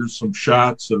 weather. Here's some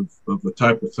shots of the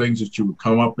type of things that you would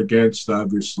come up against.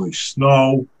 Obviously,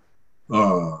 snow,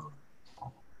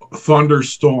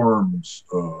 thunderstorms,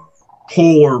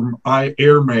 polar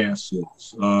air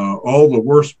masses, all the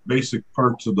worst basic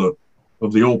parts of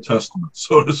the Old Testament,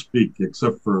 so to speak,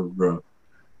 except for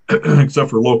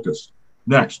locusts.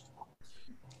 Next.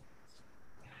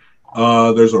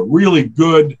 There's a really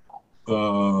good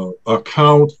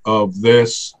account of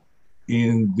this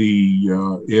in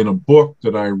a book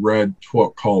that I read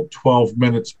called 12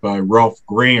 Minutes by Ralph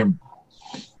Graham,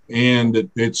 and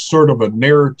it's sort of a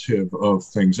narrative of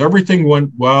things. Everything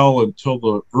went well until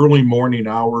the early morning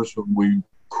hours when we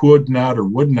could not or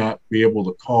would not be able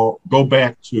to go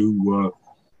back to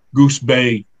Goose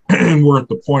Bay, and we're at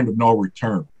the point of no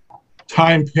return.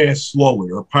 Time passed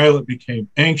slowly. Our pilot became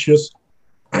anxious,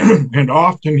 and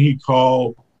often he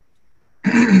called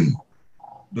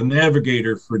the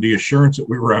navigator for the assurance that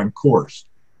we were on course.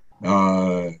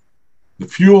 The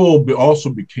fuel also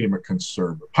became a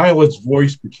concern. The pilot's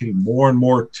voice became more and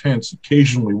more tense,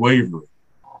 occasionally wavering.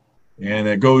 And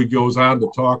he goes on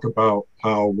to talk about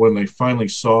how when they finally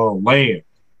saw land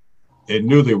and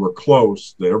knew they were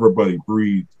close, that everybody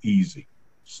breathed easy.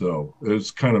 So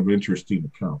it's kind of an interesting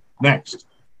account. Next.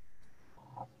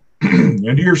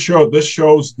 And this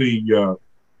shows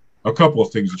a couple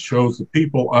of things. It shows the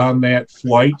people on that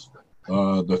flight.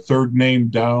 The third name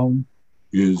down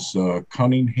is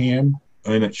Cunningham,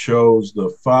 and it shows the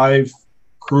 5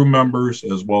 crew members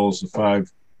as well as the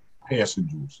 5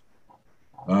 passengers.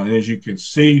 And as you can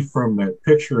see from that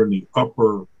picture in the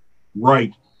upper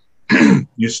right,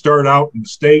 you start out in the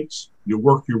States, you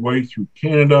work your way through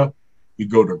Canada, you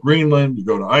go to Greenland, you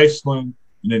go to Iceland,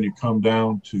 and then you come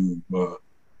down to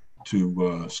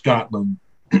Scotland,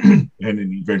 and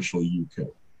then eventually UK.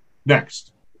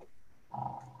 Next.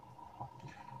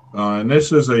 And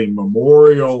this is a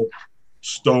memorial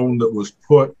stone that was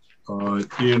put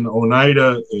in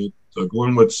Oneida at the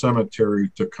Glenwood Cemetery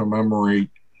to commemorate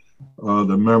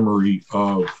the memory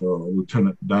of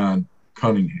Lieutenant Don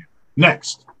Cunningham.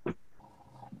 Next.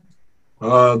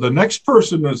 The next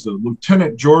person is the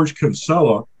Lieutenant George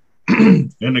Kinsella.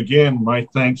 And again, my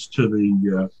thanks to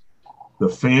the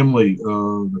family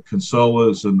of the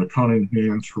Kinsellas and the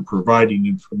Cunninghams for providing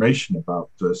information about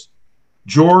this.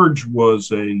 George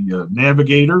was a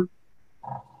navigator,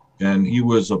 and he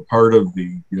was a part of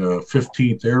the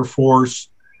 15th Air Force,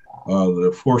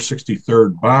 the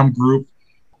 463rd Bomb Group.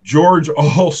 George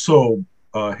also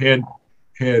had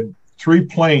 3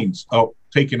 planes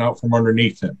taken out from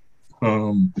underneath him.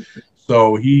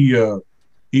 So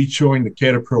he joined the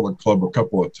Caterpillar Club a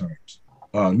couple of times.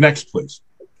 Next, please.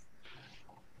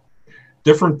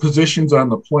 Different positions on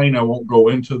the plane. I won't go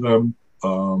into them,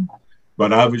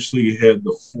 but obviously you had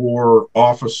the 4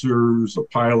 officers, a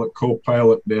pilot,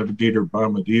 co-pilot, navigator,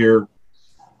 bombardier.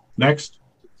 Next.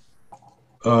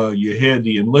 You had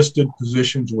the enlisted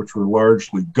positions, which were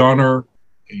largely gunner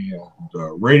and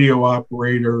radio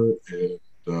operator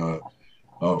and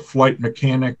flight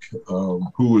mechanic,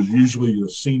 who was usually the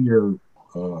senior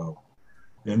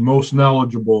and most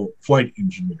knowledgeable flight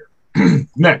engineer.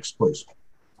 Next, please.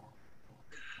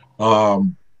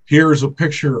 Here's a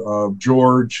picture of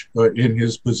George in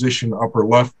his position, upper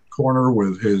left corner,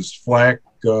 with his flak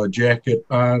jacket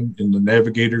on in the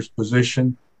navigator's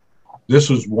position. This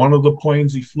was one of the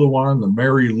planes he flew on, the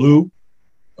Mary Lou,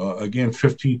 again,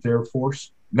 15th Air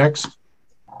Force. Next.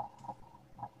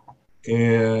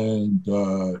 And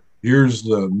here's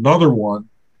another one,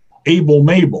 Able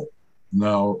Mabel.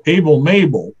 Now, Able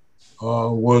Mabel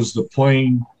was the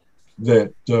plane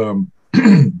that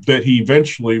that he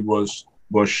eventually was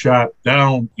shot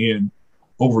down in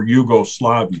over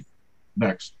Yugoslavia.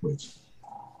 Next, please.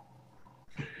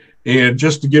 And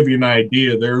just to give you an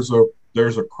idea, there's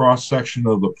a cross section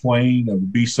of the plane of the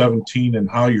B-17 and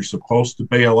how you're supposed to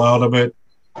bail out of it.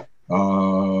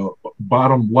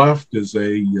 Bottom left is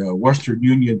a Western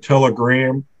Union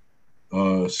telegram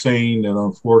saying that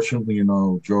unfortunately,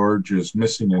 George is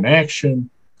missing in action.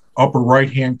 Upper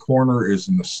right-hand corner is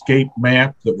an escape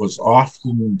map that was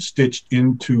often stitched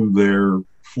into their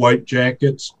flight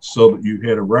jackets so that you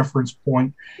had a reference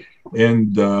point.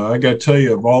 And I got to tell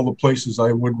you, of all the places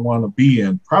I wouldn't want to be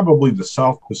in, probably the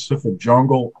South Pacific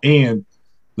jungle and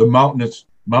the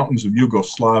mountains of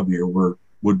Yugoslavia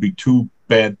would be two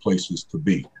bad places to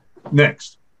be.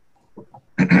 Next.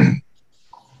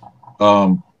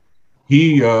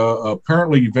 He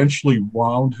apparently eventually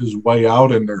wound his way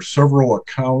out, and there are several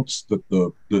accounts that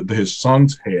his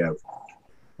sons have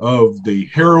of the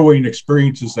harrowing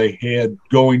experiences they had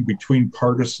going between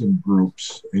partisan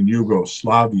groups in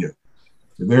Yugoslavia.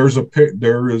 There is a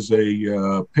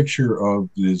picture of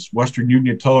his Western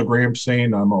Union telegram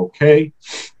saying, "I'm okay."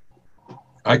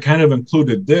 I kind of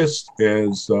included this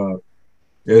as a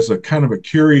kind of a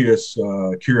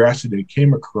curiosity I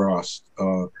came across.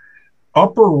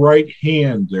 Upper right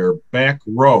hand there, back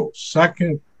row,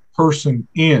 second person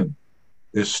in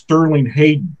is Sterling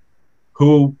Hayden,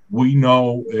 who we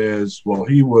know as, well,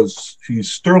 he's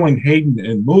Sterling Hayden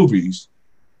in movies,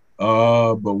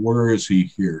 but where is he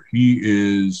here? He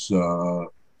is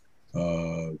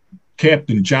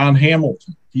Captain John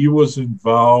Hamilton. He was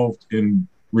involved in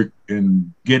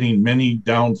getting many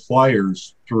down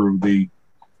flyers through the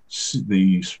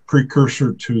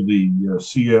precursor to the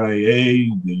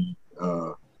CIA, the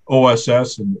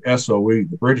OSS, and the SOE,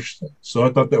 the British thing. So I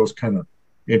thought that was kind of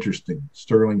interesting.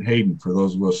 Sterling Hayden, for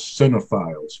those of us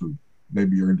cinephiles who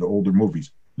maybe are into older movies.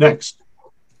 Next.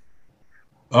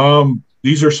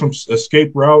 These are some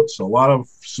escape routes. A lot of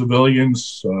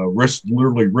civilians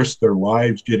literally risk their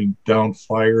lives getting down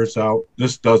flyers out.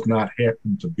 This does not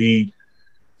happen to be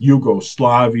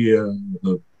Yugoslavia,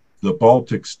 the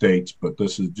Baltic states, but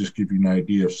this is just give you an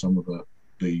idea of some of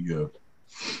the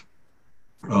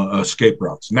escape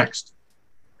routes. Next.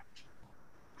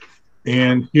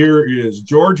 And here is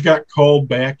George got called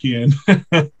back in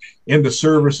into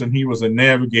service, and he was a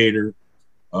navigator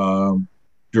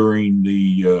during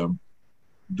the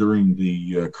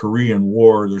Korean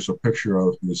War. There's a picture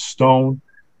of his stone.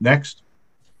 Next.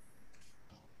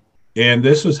 And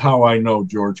this is how I know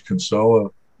George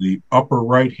Kinsella. The upper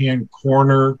right-hand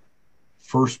corner,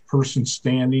 first person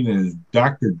standing, is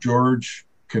Dr. George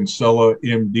Kinsella,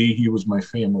 MD. He was my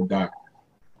family doctor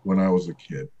when I was a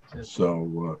kid.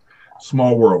 So,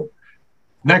 small world.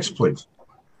 Next, please.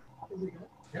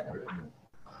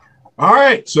 All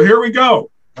right, so here we go.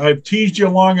 I've teased you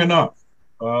long enough.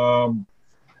 Going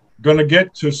to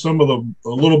get to some of a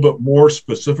little bit more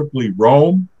specifically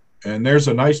Rome, and there's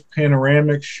a nice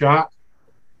panoramic shot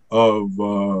of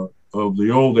the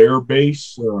old air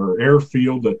base or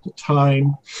airfield at the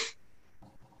time,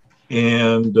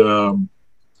 and the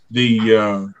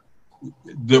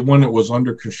when it was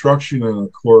under construction, and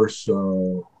of course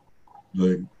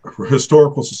the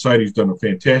Historical Society's done a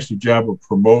fantastic job of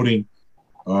promoting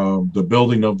the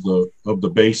building of the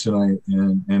base, and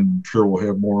I'm sure we'll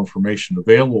have more information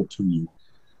available to you.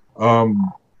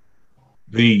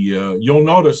 You'll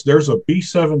notice there's a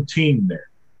B-17 there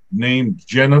named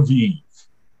Genevieve.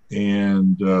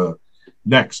 And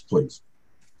next, please.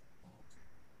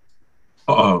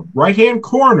 Right-hand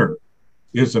corner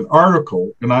is an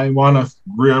article, and I want to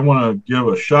give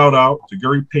a shout out to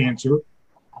Gary Panzer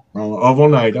of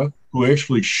Oneida, who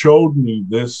actually showed me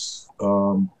this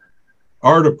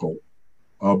article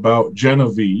about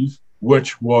Genevieve,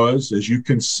 which was, as you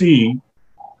can see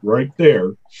right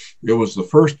there, it was the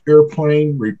first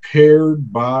airplane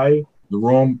repaired by the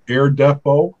Rome Air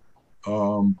Depot.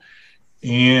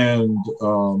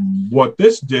 What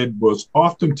this did was,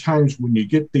 oftentimes when you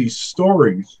get these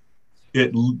stories,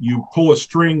 you pull a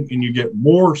string and you get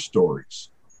more stories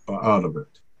out of it.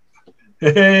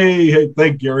 Hey,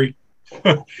 thank Gary.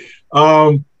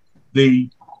 The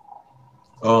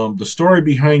story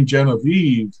behind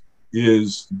Genevieve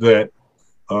is that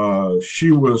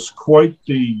she was quite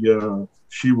the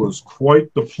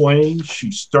plane.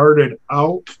 She started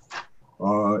out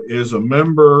is a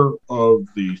member of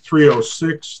the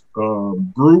 306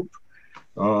 group,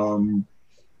 and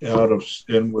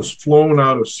was flown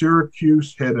out of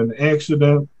Syracuse, had an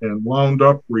accident, and wound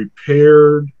up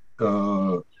repaired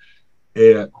at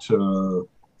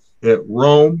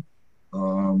Rome.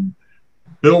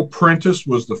 Bill Prentice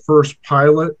was the first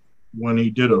pilot when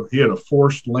he had a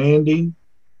forced landing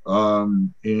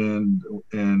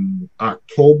in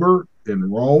October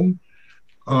in Rome.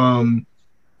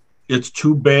 It's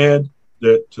too bad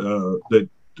that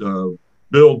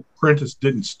Bill Prentice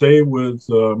didn't stay with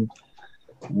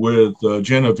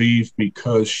Genevieve,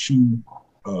 because he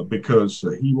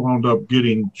wound up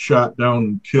getting shot down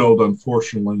and killed,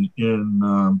 unfortunately,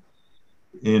 in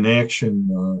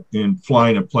action in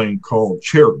flying a plane called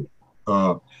Cherry.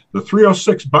 The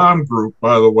 306 bomb group,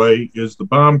 by the way, is the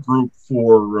bomb group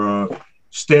for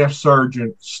Staff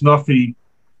Sergeant Snuffy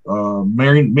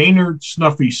Maynard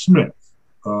Snuffy Smith.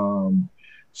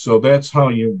 So that's how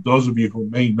you, those of you who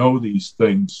may know these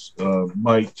things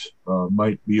might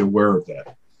be aware of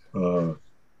that.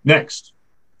 Next.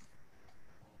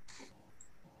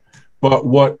 But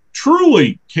what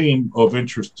truly came of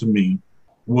interest to me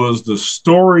was the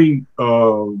story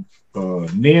of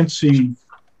Nancy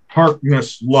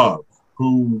Harkness Love,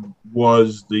 who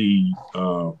was the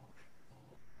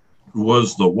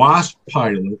WASP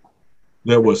pilot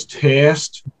that was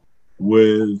tasked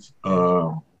with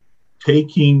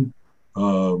taking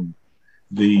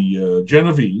the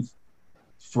Genevieve,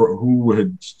 who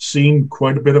had seen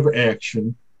quite a bit of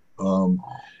action,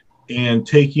 and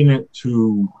taking it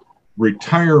to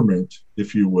retirement,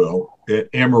 if you will, at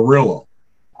Amarillo.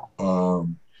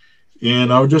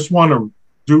 And I just want to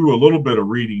do a little bit of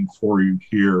reading for you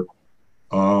here.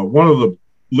 One of the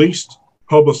least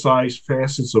publicized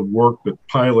facets of work that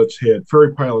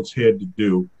ferry pilots had to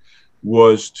do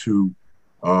was to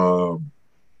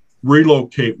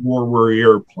relocate war-weary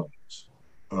airplanes.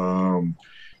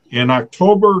 In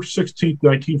October 16,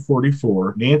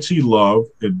 1944, Nancy Love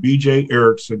and B.J.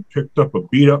 Erickson picked up a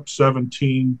beat-up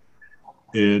 17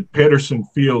 at Patterson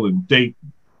Field in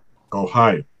Dayton,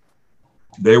 Ohio.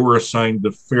 They were assigned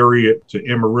to ferry it to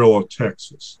Amarillo,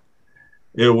 Texas.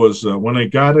 It was when they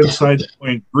got inside the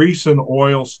plane, grease and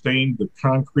oil stained the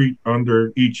concrete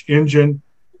under each engine.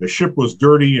 The ship was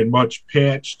dirty and much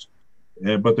patched,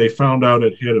 but they found out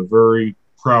it had a very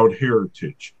proud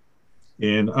heritage.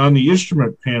 And on the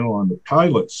instrument panel on the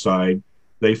pilot's side,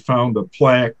 they found a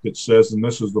plaque that says, and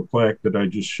this is the plaque that I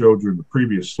just showed you in the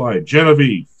previous slide,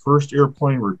 Genevieve, first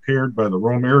airplane repaired by the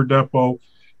Rome Air Depot.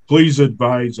 Please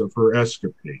advise of her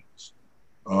escapades.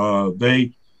 Love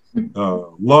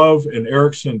and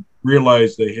Erickson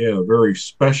realized they had a very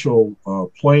special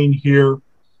plane here.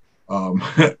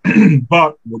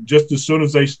 But just as soon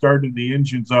as they started the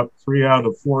engines up, 3 out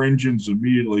of 4 engines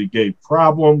immediately gave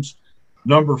problems.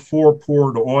 Number 4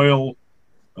 poured oil.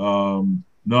 And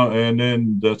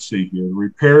then let's see here. The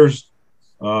repairs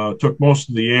took most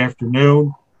of the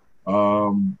afternoon.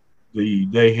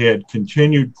 They had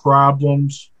continued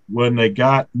problems. When they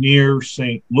got near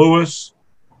St. Louis,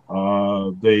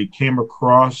 they came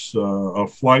across a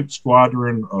flight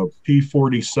squadron of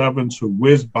P-47s who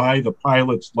whizzed by. The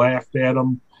pilots laughed at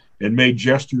them and made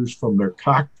gestures from their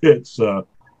cockpits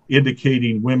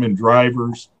indicating women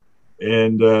drivers.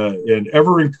 And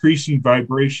ever-increasing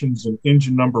vibrations in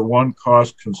engine number 1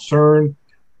 caused concern.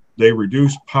 They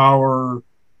reduced power,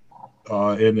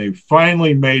 and they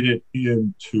finally made it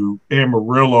into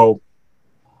Amarillo.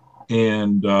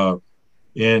 And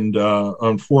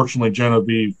unfortunately,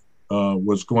 Genevieve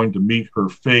was going to meet her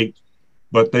fate.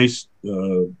 But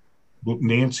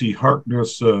Nancy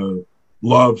Harkness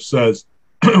Love says,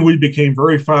 we became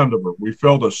very fond of her. We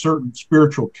felt a certain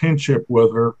spiritual kinship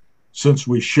with her, since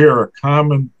we share a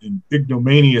common and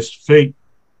ignominious fate,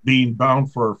 being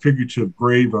bound for our figurative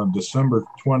grave on December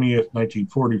 20th,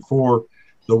 1944,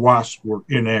 the WASP were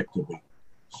inactivated.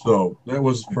 So that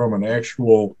was from an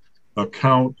actual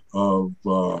account of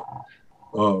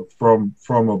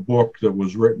from a book that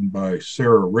was written by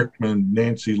Sarah Rickman,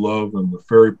 Nancy Love, and the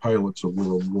Ferry Pilots of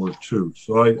World War II.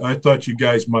 So I thought you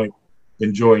guys might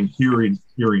enjoy hearing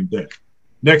that.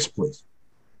 Next, please.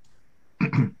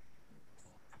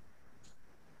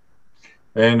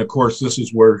 And of course, this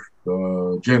is where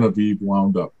Genevieve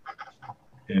wound up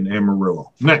in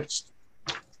Amarillo. Next.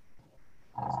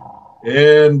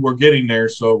 And we're getting there,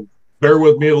 so bear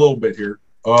with me a little bit here.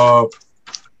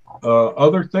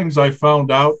 Other things I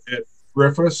found out at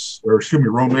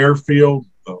Rome Airfield,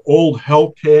 old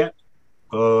Hellcat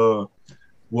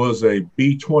was a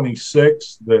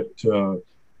B-26 that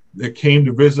came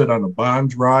to visit on a bond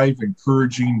drive,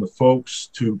 encouraging the folks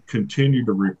to continue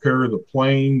to repair the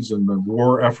planes and the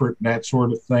war effort and that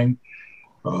sort of thing.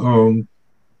 And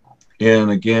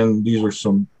again, these are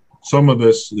some of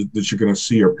this that you're going to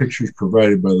see are pictures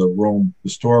provided by the Rome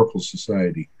Historical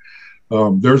Society.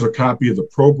 There's a copy of the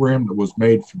program that was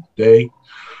made for the day.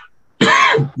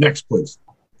 Next, please.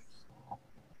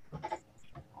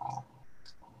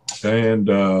 And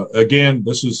again,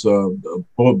 this is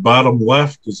bottom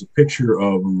left is a picture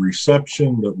of a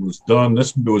reception that was done.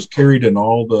 This was carried in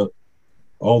all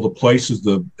the places.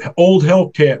 The old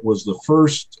Hellcat was the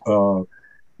first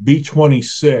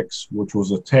B-26, which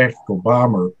was a tactical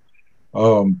bomber,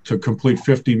 to complete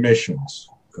 50 missions,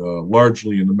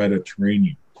 largely in the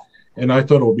Mediterranean. And I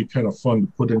thought it would be kind of fun to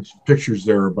put in some pictures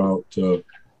there about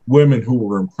women who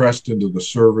were impressed into the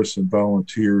service and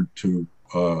volunteered to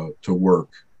work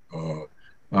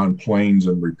on planes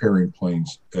and repairing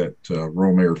planes at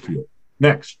Rome Airfield.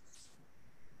 Next.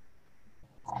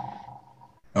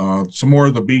 Some more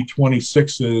of the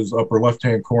B-26s. Upper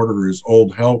left-hand corner is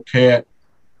old Hellcat.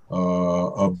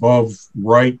 Above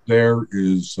right there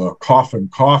is Coffee's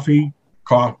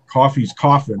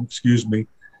Coffin, excuse me.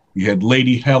 You had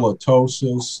Lady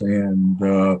Halitosis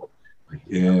and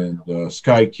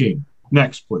Sky King.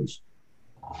 Next, please.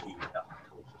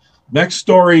 Next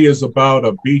story is about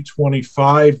a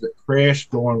B-25 that crashed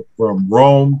going from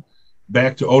Rome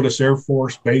back to Otis Air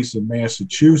Force Base in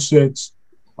Massachusetts.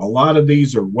 A lot of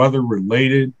these are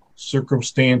weather-related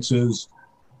circumstances.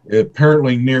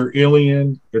 Apparently near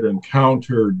Ilion, it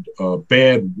encountered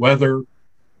bad weather,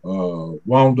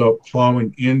 wound up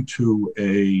plowing into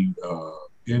a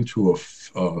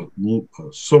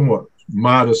somewhat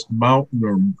modest mountain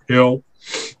or hill,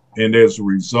 and as a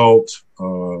result,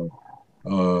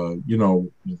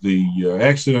 the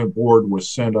accident board was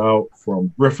sent out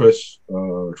from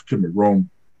Rome,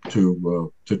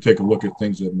 to take a look at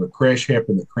things. And the crash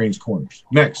happened at Crane's Corners.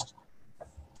 Next.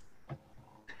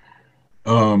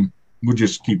 We'll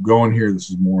just keep going here. This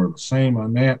is more of the same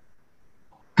on that.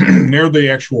 There are the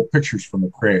actual pictures from the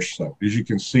crash site. As you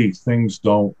can see, things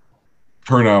don't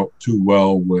turn out too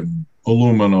well when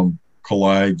aluminum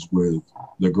collides with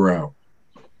the ground.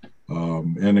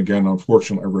 And again,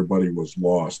 unfortunately, everybody was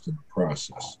lost in the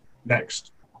process.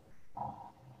 Next.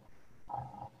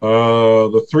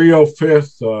 The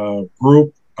 305th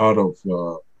group out of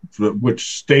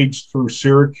which staged through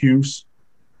Syracuse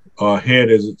had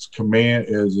as its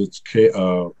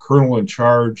colonel in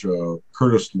charge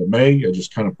Curtis LeMay. I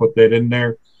just kind of put that in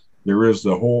there. There is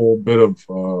a whole bit of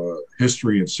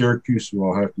history in Syracuse who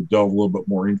I'll have to delve a little bit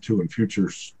more into in future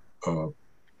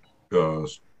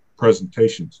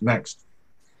presentations. Next.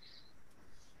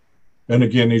 And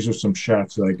again, these are some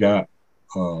shots that I got.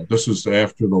 This is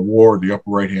after the war, the upper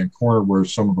right-hand corner where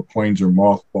some of the planes are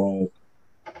mothballed.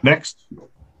 Next.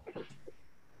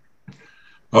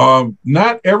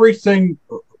 Not everything,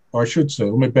 I should say,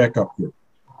 let me back up here.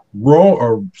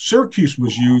 Syracuse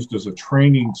was used as a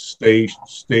training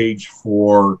stage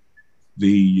for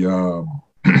the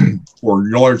for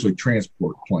largely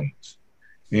transport planes.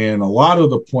 And a lot of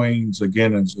the planes,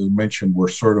 again, as I mentioned, were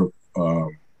sort of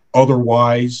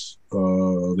otherwise, they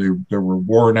were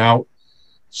worn out.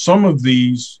 Some of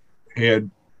these had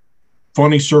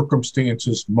funny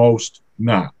circumstances, most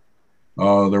not.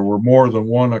 There were more than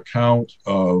one account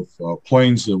of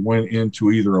planes that went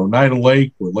into either Oneida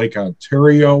Lake or Lake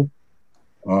Ontario.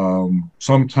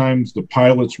 Sometimes the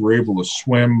pilots were able to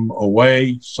swim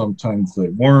away, sometimes they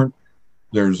weren't.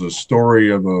 There's a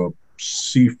story of a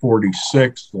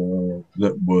C-46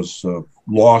 that was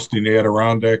lost in the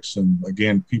Adirondacks, and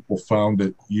again, people found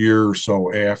it a year or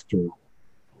so after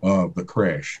the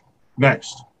crash.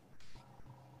 Next.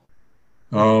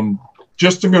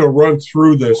 Just I'm going to run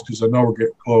through this because I know we're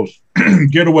getting close.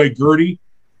 Getaway Gertie,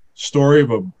 story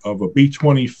of a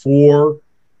B-24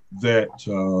 that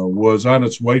was on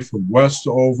its way from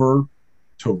Westover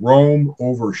to Rome,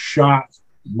 overshot,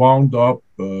 wound up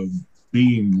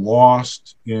being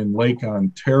lost in Lake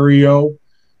Ontario.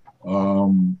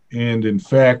 And in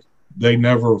fact, they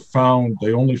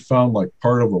only found like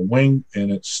part of a wing,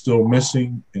 and it's still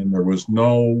missing, and there was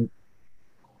no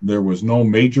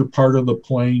major part of the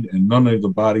plane, and none of the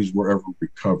bodies were ever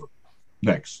recovered.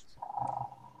 Next.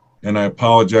 And I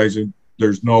apologize,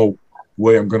 there's no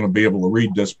way I'm going to be able to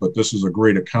read this, but this is a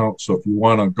great account, so if you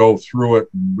want to go through it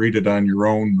and read it on your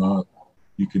own,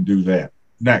 you can do that.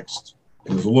 Next.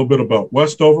 There's a little bit about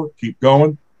Westover. Keep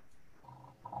going.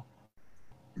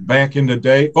 Back in the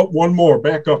day. Oh, one more.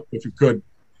 Back up if you could.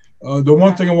 The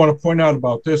one thing I want to point out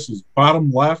about this is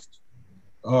bottom left,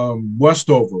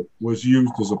 Westover was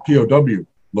used as a POW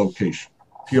location,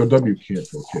 POW camp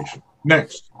location.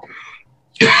 Next.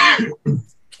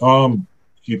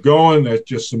 Keep going. That's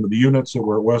just some of the units that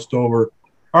were at Westover.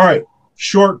 All right.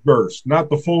 Short burst,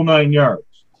 not the full 9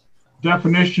 yards.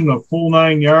 Definition of full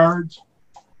 9 yards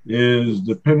is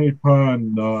depending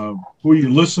upon who you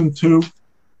listen to.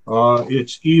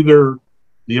 It's either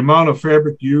the amount of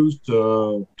fabric used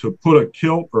to put a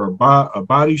kilt or a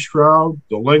body shroud,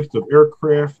 the length of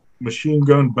aircraft machine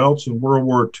gun belts in World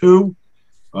War II,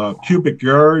 cubic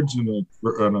yards in a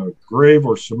grave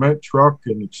or cement truck,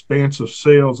 and expansive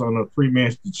sails on a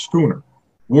three-masted schooner.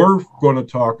 We're going to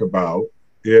talk about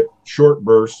it short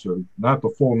bursts, or not the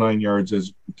full 9 yards as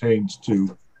it pertains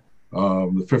to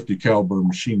the 50 caliber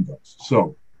machine guns.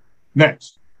 So,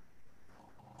 next.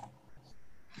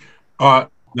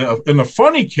 In the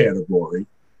funny category,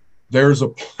 there's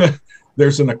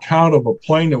an account of a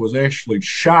plane that was actually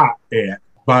shot at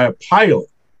by a pilot.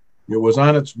 It was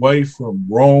on its way from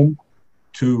Rome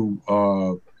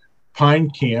to Pine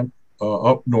Camp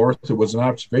up north. It was an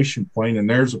observation plane, and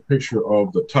there's a picture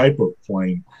of the type of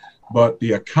plane. But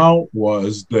the account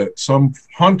was that some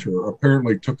hunter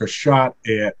apparently took a shot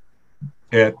at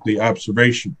the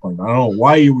observation plane. I don't know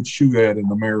why you would shoot at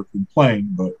an American plane,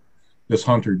 but this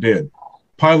hunter did.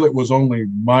 Pilot was only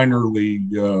minorly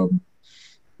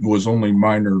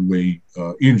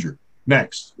injured.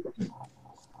 Next,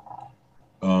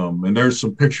 and there's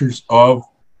some pictures of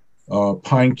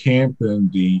Pine Camp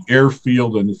and the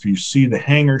airfield, and if you see the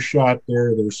hangar shot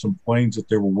there, there's some planes that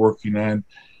they were working on,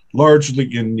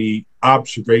 largely in the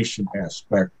observation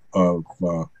aspect of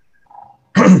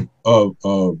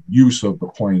use of the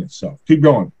plane itself. Keep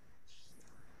going.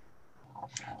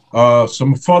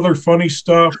 Some other funny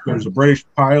stuff. There's a British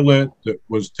pilot that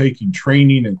was taking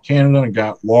training in Canada and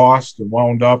got lost and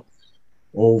wound up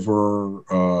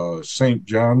over St.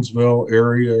 Johnsville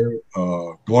area,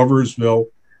 Gloversville.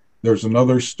 There's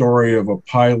another story of a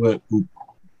pilot who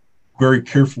very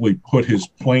carefully put his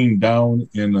plane down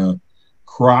in a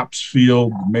crops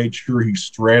field, made sure he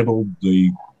straddled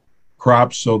the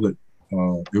crops so that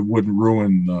it wouldn't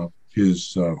ruin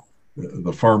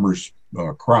the farmer's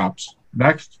crops.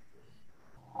 Next.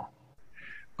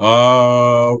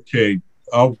 Okay,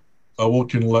 we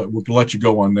can let you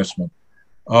go on this one.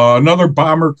 Another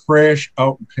bomber crash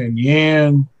out in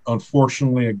Penang.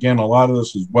 Unfortunately, again, a lot of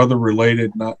this is weather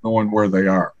related, not knowing where they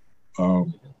are. I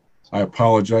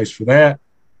apologize for that.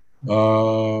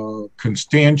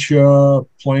 Constantia,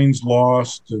 planes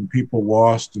lost and people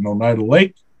lost in Oneida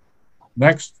Lake.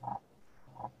 Next.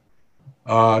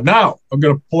 Now, I'm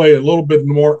going to play a little bit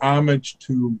more homage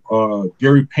to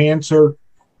Gary Panzer.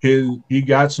 He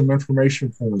got some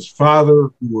information from his father,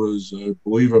 who was, I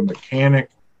believe, a mechanic,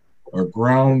 a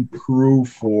ground crew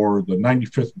for the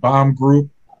 95th Bomb Group.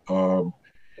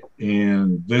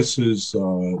 And this is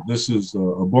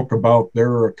a book about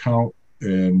their account.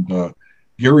 And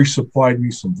Gary supplied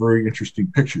me some very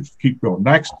interesting pictures. Keep going.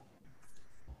 Next.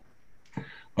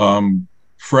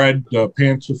 Frederick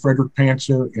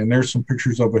Panzer, and there's some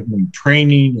pictures of him in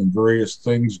training and various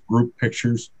things, group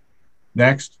pictures.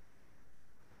 Next.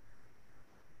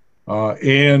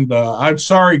 I'm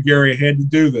sorry, Gary, I had to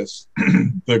do this.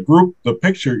 The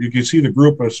picture, you can see the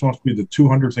group is supposed to be the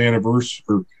 200th anniversary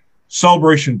or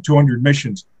celebration, 200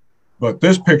 missions. But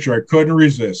this picture, I couldn't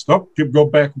resist. Oh, go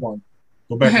back one.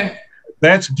 Go back.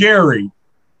 That's Gary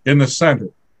in the center,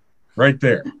 right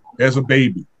there, as a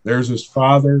baby. There's his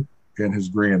father and his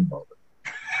grandmother.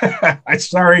 I'm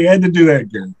sorry I had to do that,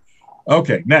 Gary.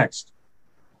 Okay, next.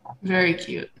 Very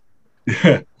cute.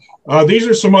 These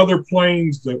are some other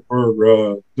planes that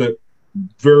were that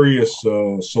various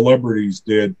celebrities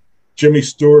did. Jimmy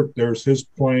Stewart, there's his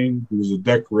plane. He was a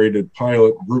decorated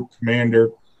pilot, group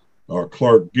commander.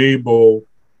 Clark Gable,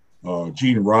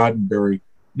 Gene Roddenberry.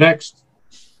 Next.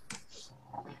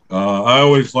 I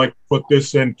always like to put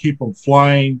this in, keep them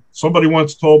flying. Somebody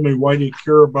once told me, why do you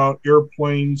care about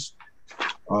airplanes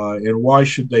and why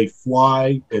should they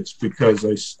fly? It's because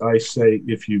I say,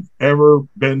 if you've ever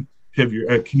been, can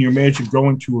you imagine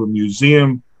going to a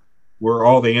museum where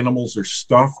all the animals are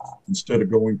stuffed instead of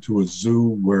going to a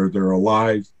zoo where they're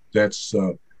alive? That's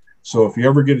so if you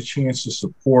ever get a chance to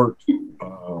support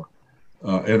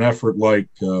an effort like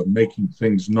making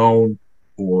things known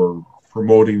or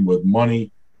promoting with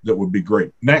money, that would be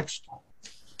great. Next.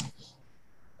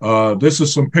 This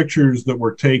is some pictures that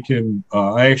were taken.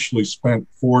 I actually spent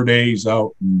 4 days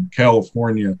out in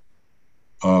California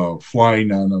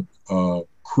flying on a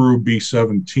Crew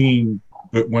B-17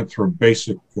 that went through a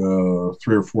basic 3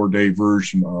 or 4 day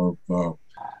version of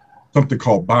something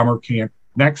called Bomber Camp.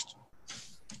 Next.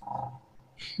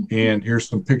 And here's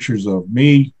some pictures of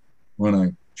me when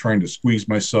I'm trying to squeeze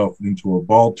myself into a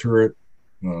ball turret.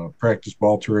 Practice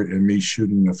ball turret, and me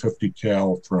shooting a 50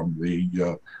 cal from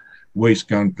the waist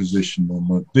gun position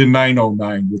on the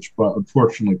 909, which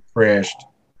unfortunately crashed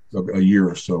a year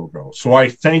or so ago. So I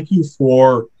thank you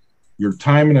for your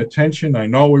time and attention. I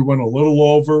know we went a little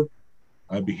over.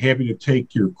 I'd be happy to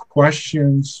take your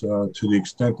questions to the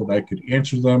extent that I could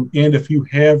answer them. And if you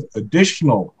have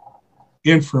additional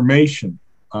information,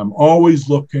 I'm always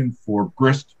looking for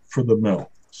grist for the mill.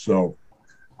 So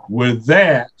with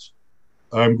that,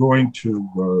 I'm going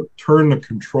to turn the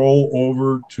control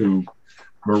over to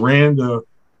Miranda,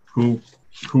 who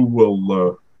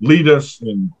will lead us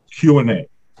in Q&A.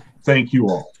 Thank you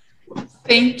all.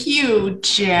 Thank you,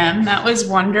 Jim. That was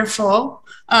wonderful.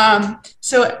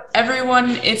 So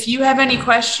everyone, if you have any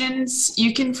questions,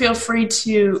 you can feel free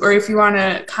to, or if you want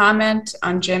to comment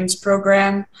on Jim's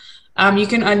program, you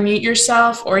can unmute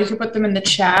yourself or you can put them in the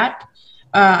chat.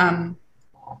 But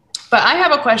I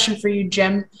have a question for you,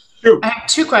 Jim. Shoot. I have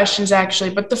two questions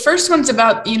actually, but the first one's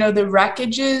about, the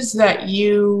wreckages that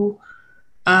you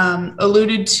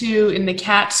alluded to in the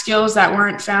Catskills that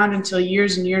weren't found until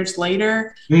years and years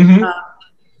later. Hmm.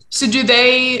 So do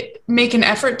they make an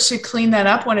effort to clean that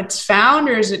up when it's found,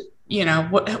 or is it,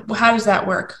 how does that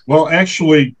work? Well,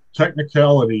 actually,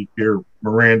 technicality here,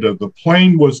 Miranda, the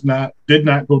plane did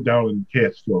not go down in the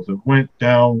Catskills. It went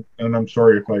down, and I'm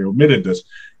sorry if I omitted this.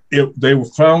 They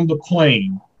found the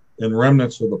plane and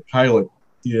remnants of the pilot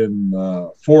in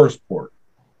Forestport,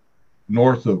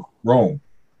 north of Rome.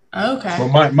 So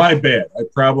Okay. my bad. I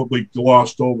probably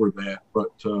glossed over that, but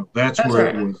that's That's where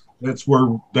it right. was.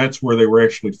 That's where they were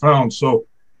actually found. So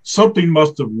something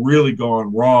must have really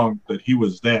gone wrong that he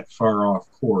was that far off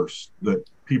course that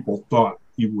people thought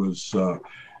he was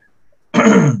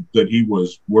that he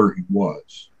was where he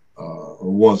was or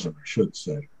wasn't, I should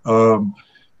say.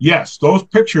 Yes, those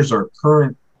pictures are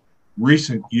current,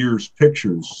 recent years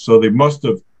pictures. So they must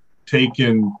have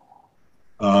taken.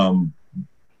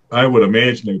 I would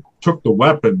imagine they took the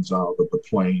weapons out of the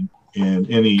plane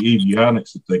and any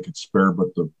avionics that they could spare,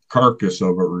 but the carcass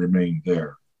of it remained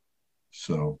there.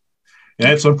 So, and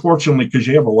that's unfortunately because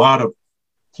you have a lot of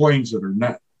planes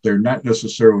that they're not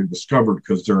necessarily discovered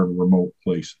because they're in remote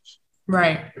places.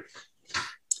 Right.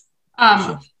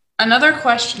 So, Another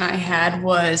question I had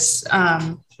was,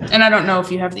 and I don't know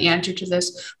if you have the answer to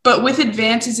this, but with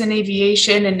advances in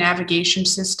aviation and navigation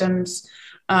systems,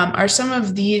 are some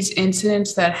of these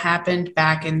incidents that happened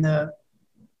back in the,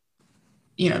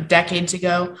 decades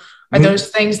ago, are those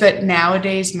things that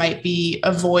nowadays might be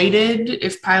avoided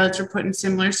if pilots are put in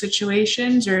similar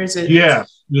situations, or is it?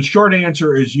 yes, the short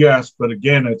answer is yes, but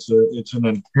again, it's an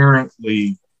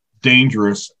inherently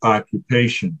dangerous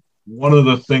occupation. One of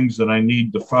the things that I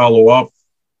need to follow up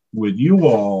with you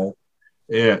all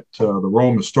at the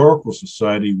Rome Historical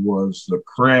Society was the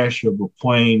crash of a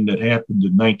plane that happened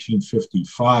in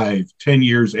 1955, 10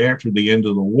 years after the end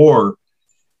of the war,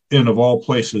 in, of all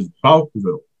places,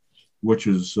 Bouckville, which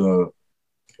is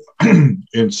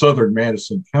in southern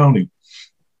Madison County.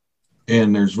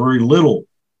 And there's very little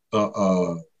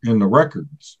in the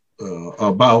records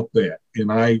about that.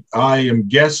 And I am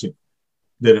guessing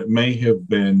that it may have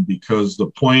been because the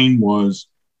plane was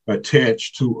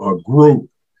attached to a group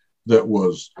that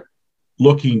was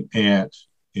looking at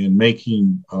and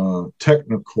making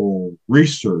technical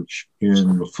research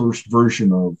in the first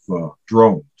version of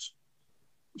drones.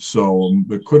 So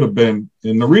it could have been,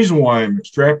 and the reason why I'm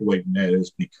extrapolating that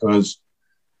is because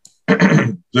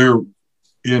there,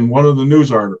 in one of the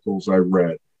news articles I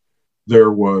read, there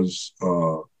was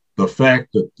the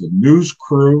fact that the news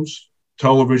crews,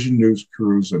 television news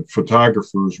crews, and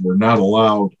photographers were not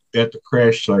allowed at the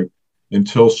crash site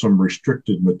until some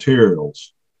restricted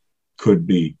materials could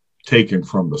be taken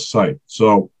from the site.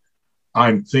 So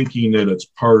I'm thinking that it's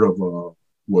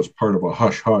was part of a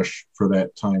hush hush for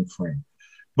that time frame.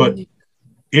 But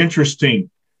interesting,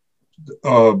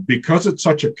 because it's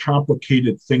such a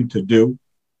complicated thing to do,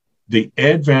 the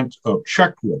advent of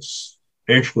checklists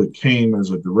actually came as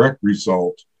a direct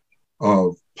result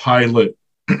of pilot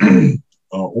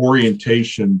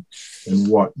orientation and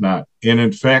whatnot. And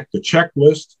in fact, the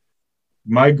checklist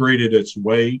migrated its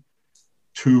way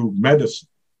to medicine.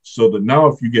 So that now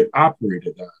if you get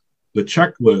operated on, the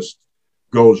checklist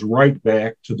goes right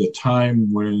back to the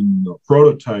time when the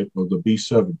prototype of the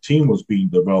B-17 was being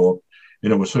developed.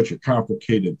 And it was such a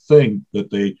complicated thing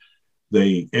that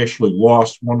they actually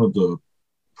lost one of the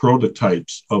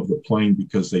prototypes of the plane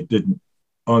because they didn't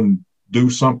undo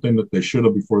something that they should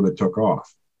have before they took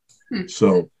off.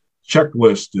 So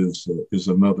checklist is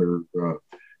another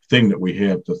thing that we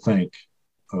have to thank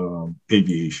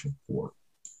aviation for.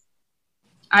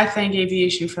 I thank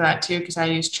aviation for that too, because I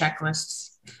use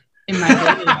checklists in my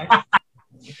daily life.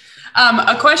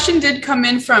 A question did come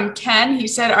in from Ken. He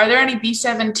said, are there any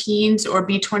B-17s or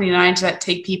B-29s that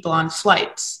take people on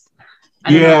flights?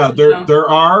 Yeah, there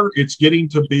are. It's getting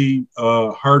to be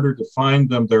harder to find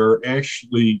them. There are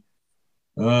actually,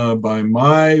 by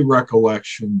my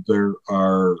recollection, there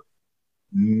are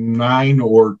 9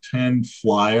 or 10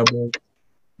 flyable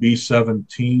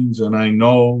B-17s, and I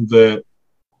know that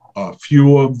a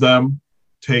few of them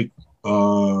take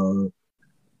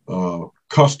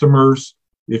customers,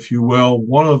 if you will.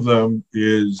 One of them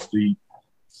is the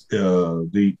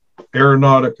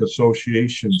Aeronautic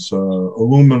Association's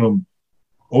aluminum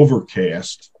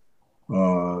overcast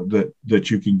that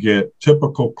you can get.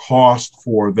 Typical cost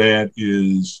for that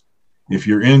is, if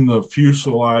you're in the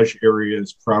fuselage area,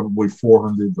 it's probably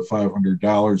 $400 to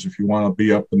 $500. If you want to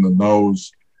be up in the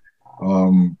nose,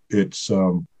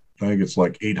 I think it's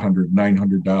like $800,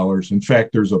 $900. In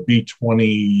fact, there's a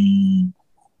B-20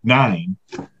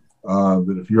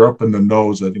 that if you're up in the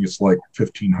nose, I think it's like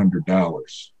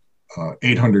 $1,500,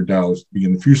 $800 to be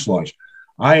in the fuselage.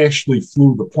 I actually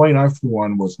flew, the plane I flew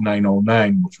on was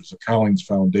 909, which was a Collins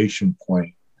Foundation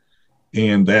plane.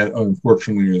 And that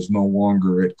unfortunately is no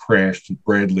longer, it crashed at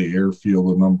Bradley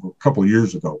Airfield a couple of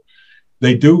years ago.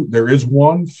 There is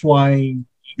one flying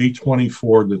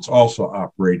B-24 that's also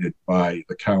operated by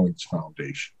the Collins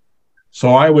Foundation. So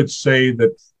I would say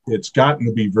that it's gotten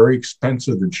to be very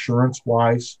expensive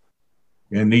insurance-wise,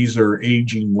 and these are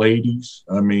aging ladies.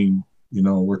 I mean, you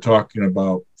know, we're talking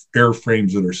about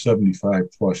airframes that are 75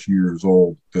 plus years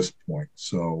old at this point.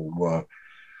 So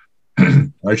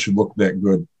I should look that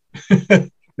good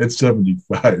at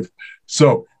 75.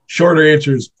 So shorter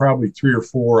answer is probably 3 or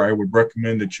 4. I would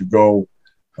recommend that you go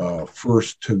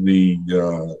first to the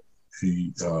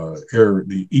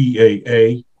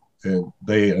EAA, and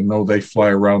I know they fly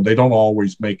around. They don't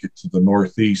always make it to the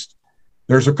Northeast.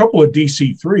 There's a couple of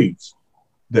DC-3s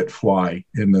that fly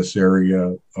in this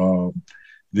area.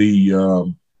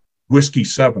 The Whiskey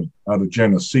 7 out of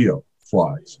Geneseo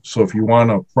flies. So if you want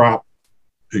a prop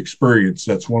experience,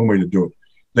 that's one way to do it.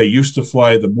 They used to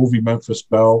fly the movie Memphis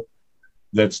Belle.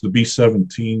 That's the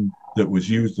B-17 that was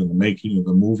used in the making of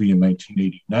the movie in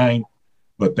 1989.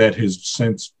 But that has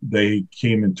since they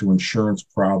came into insurance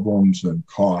problems and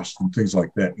costs and things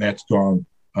like that. And that's gone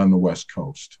on the West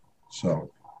Coast.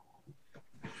 So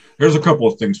there's a couple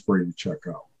of things for you to check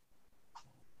out.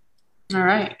 All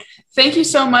right. Thank you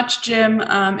so much, Jim.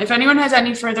 If anyone has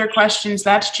any further questions,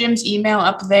 that's Jim's email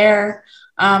up there.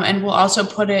 And we'll also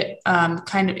put it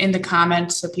kind of in the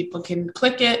comments so people can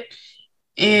click it.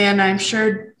 And I'm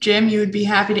sure, Jim, you would be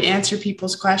happy to answer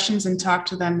people's questions and talk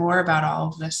to them more about all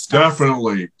of this stuff.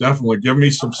 Definitely. Give me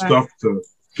some stuff to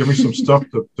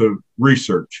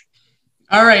research.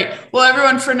 All right. Well,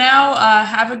 everyone, for now,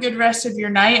 have a good rest of your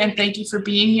night, and thank you for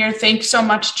being here. Thanks so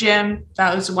much, Jim.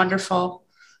 That was wonderful.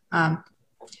 Have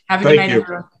a good night,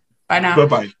 everyone. Bye now.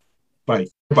 Bye-bye. Bye.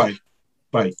 Bye.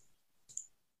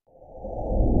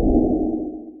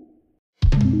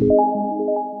 Bye.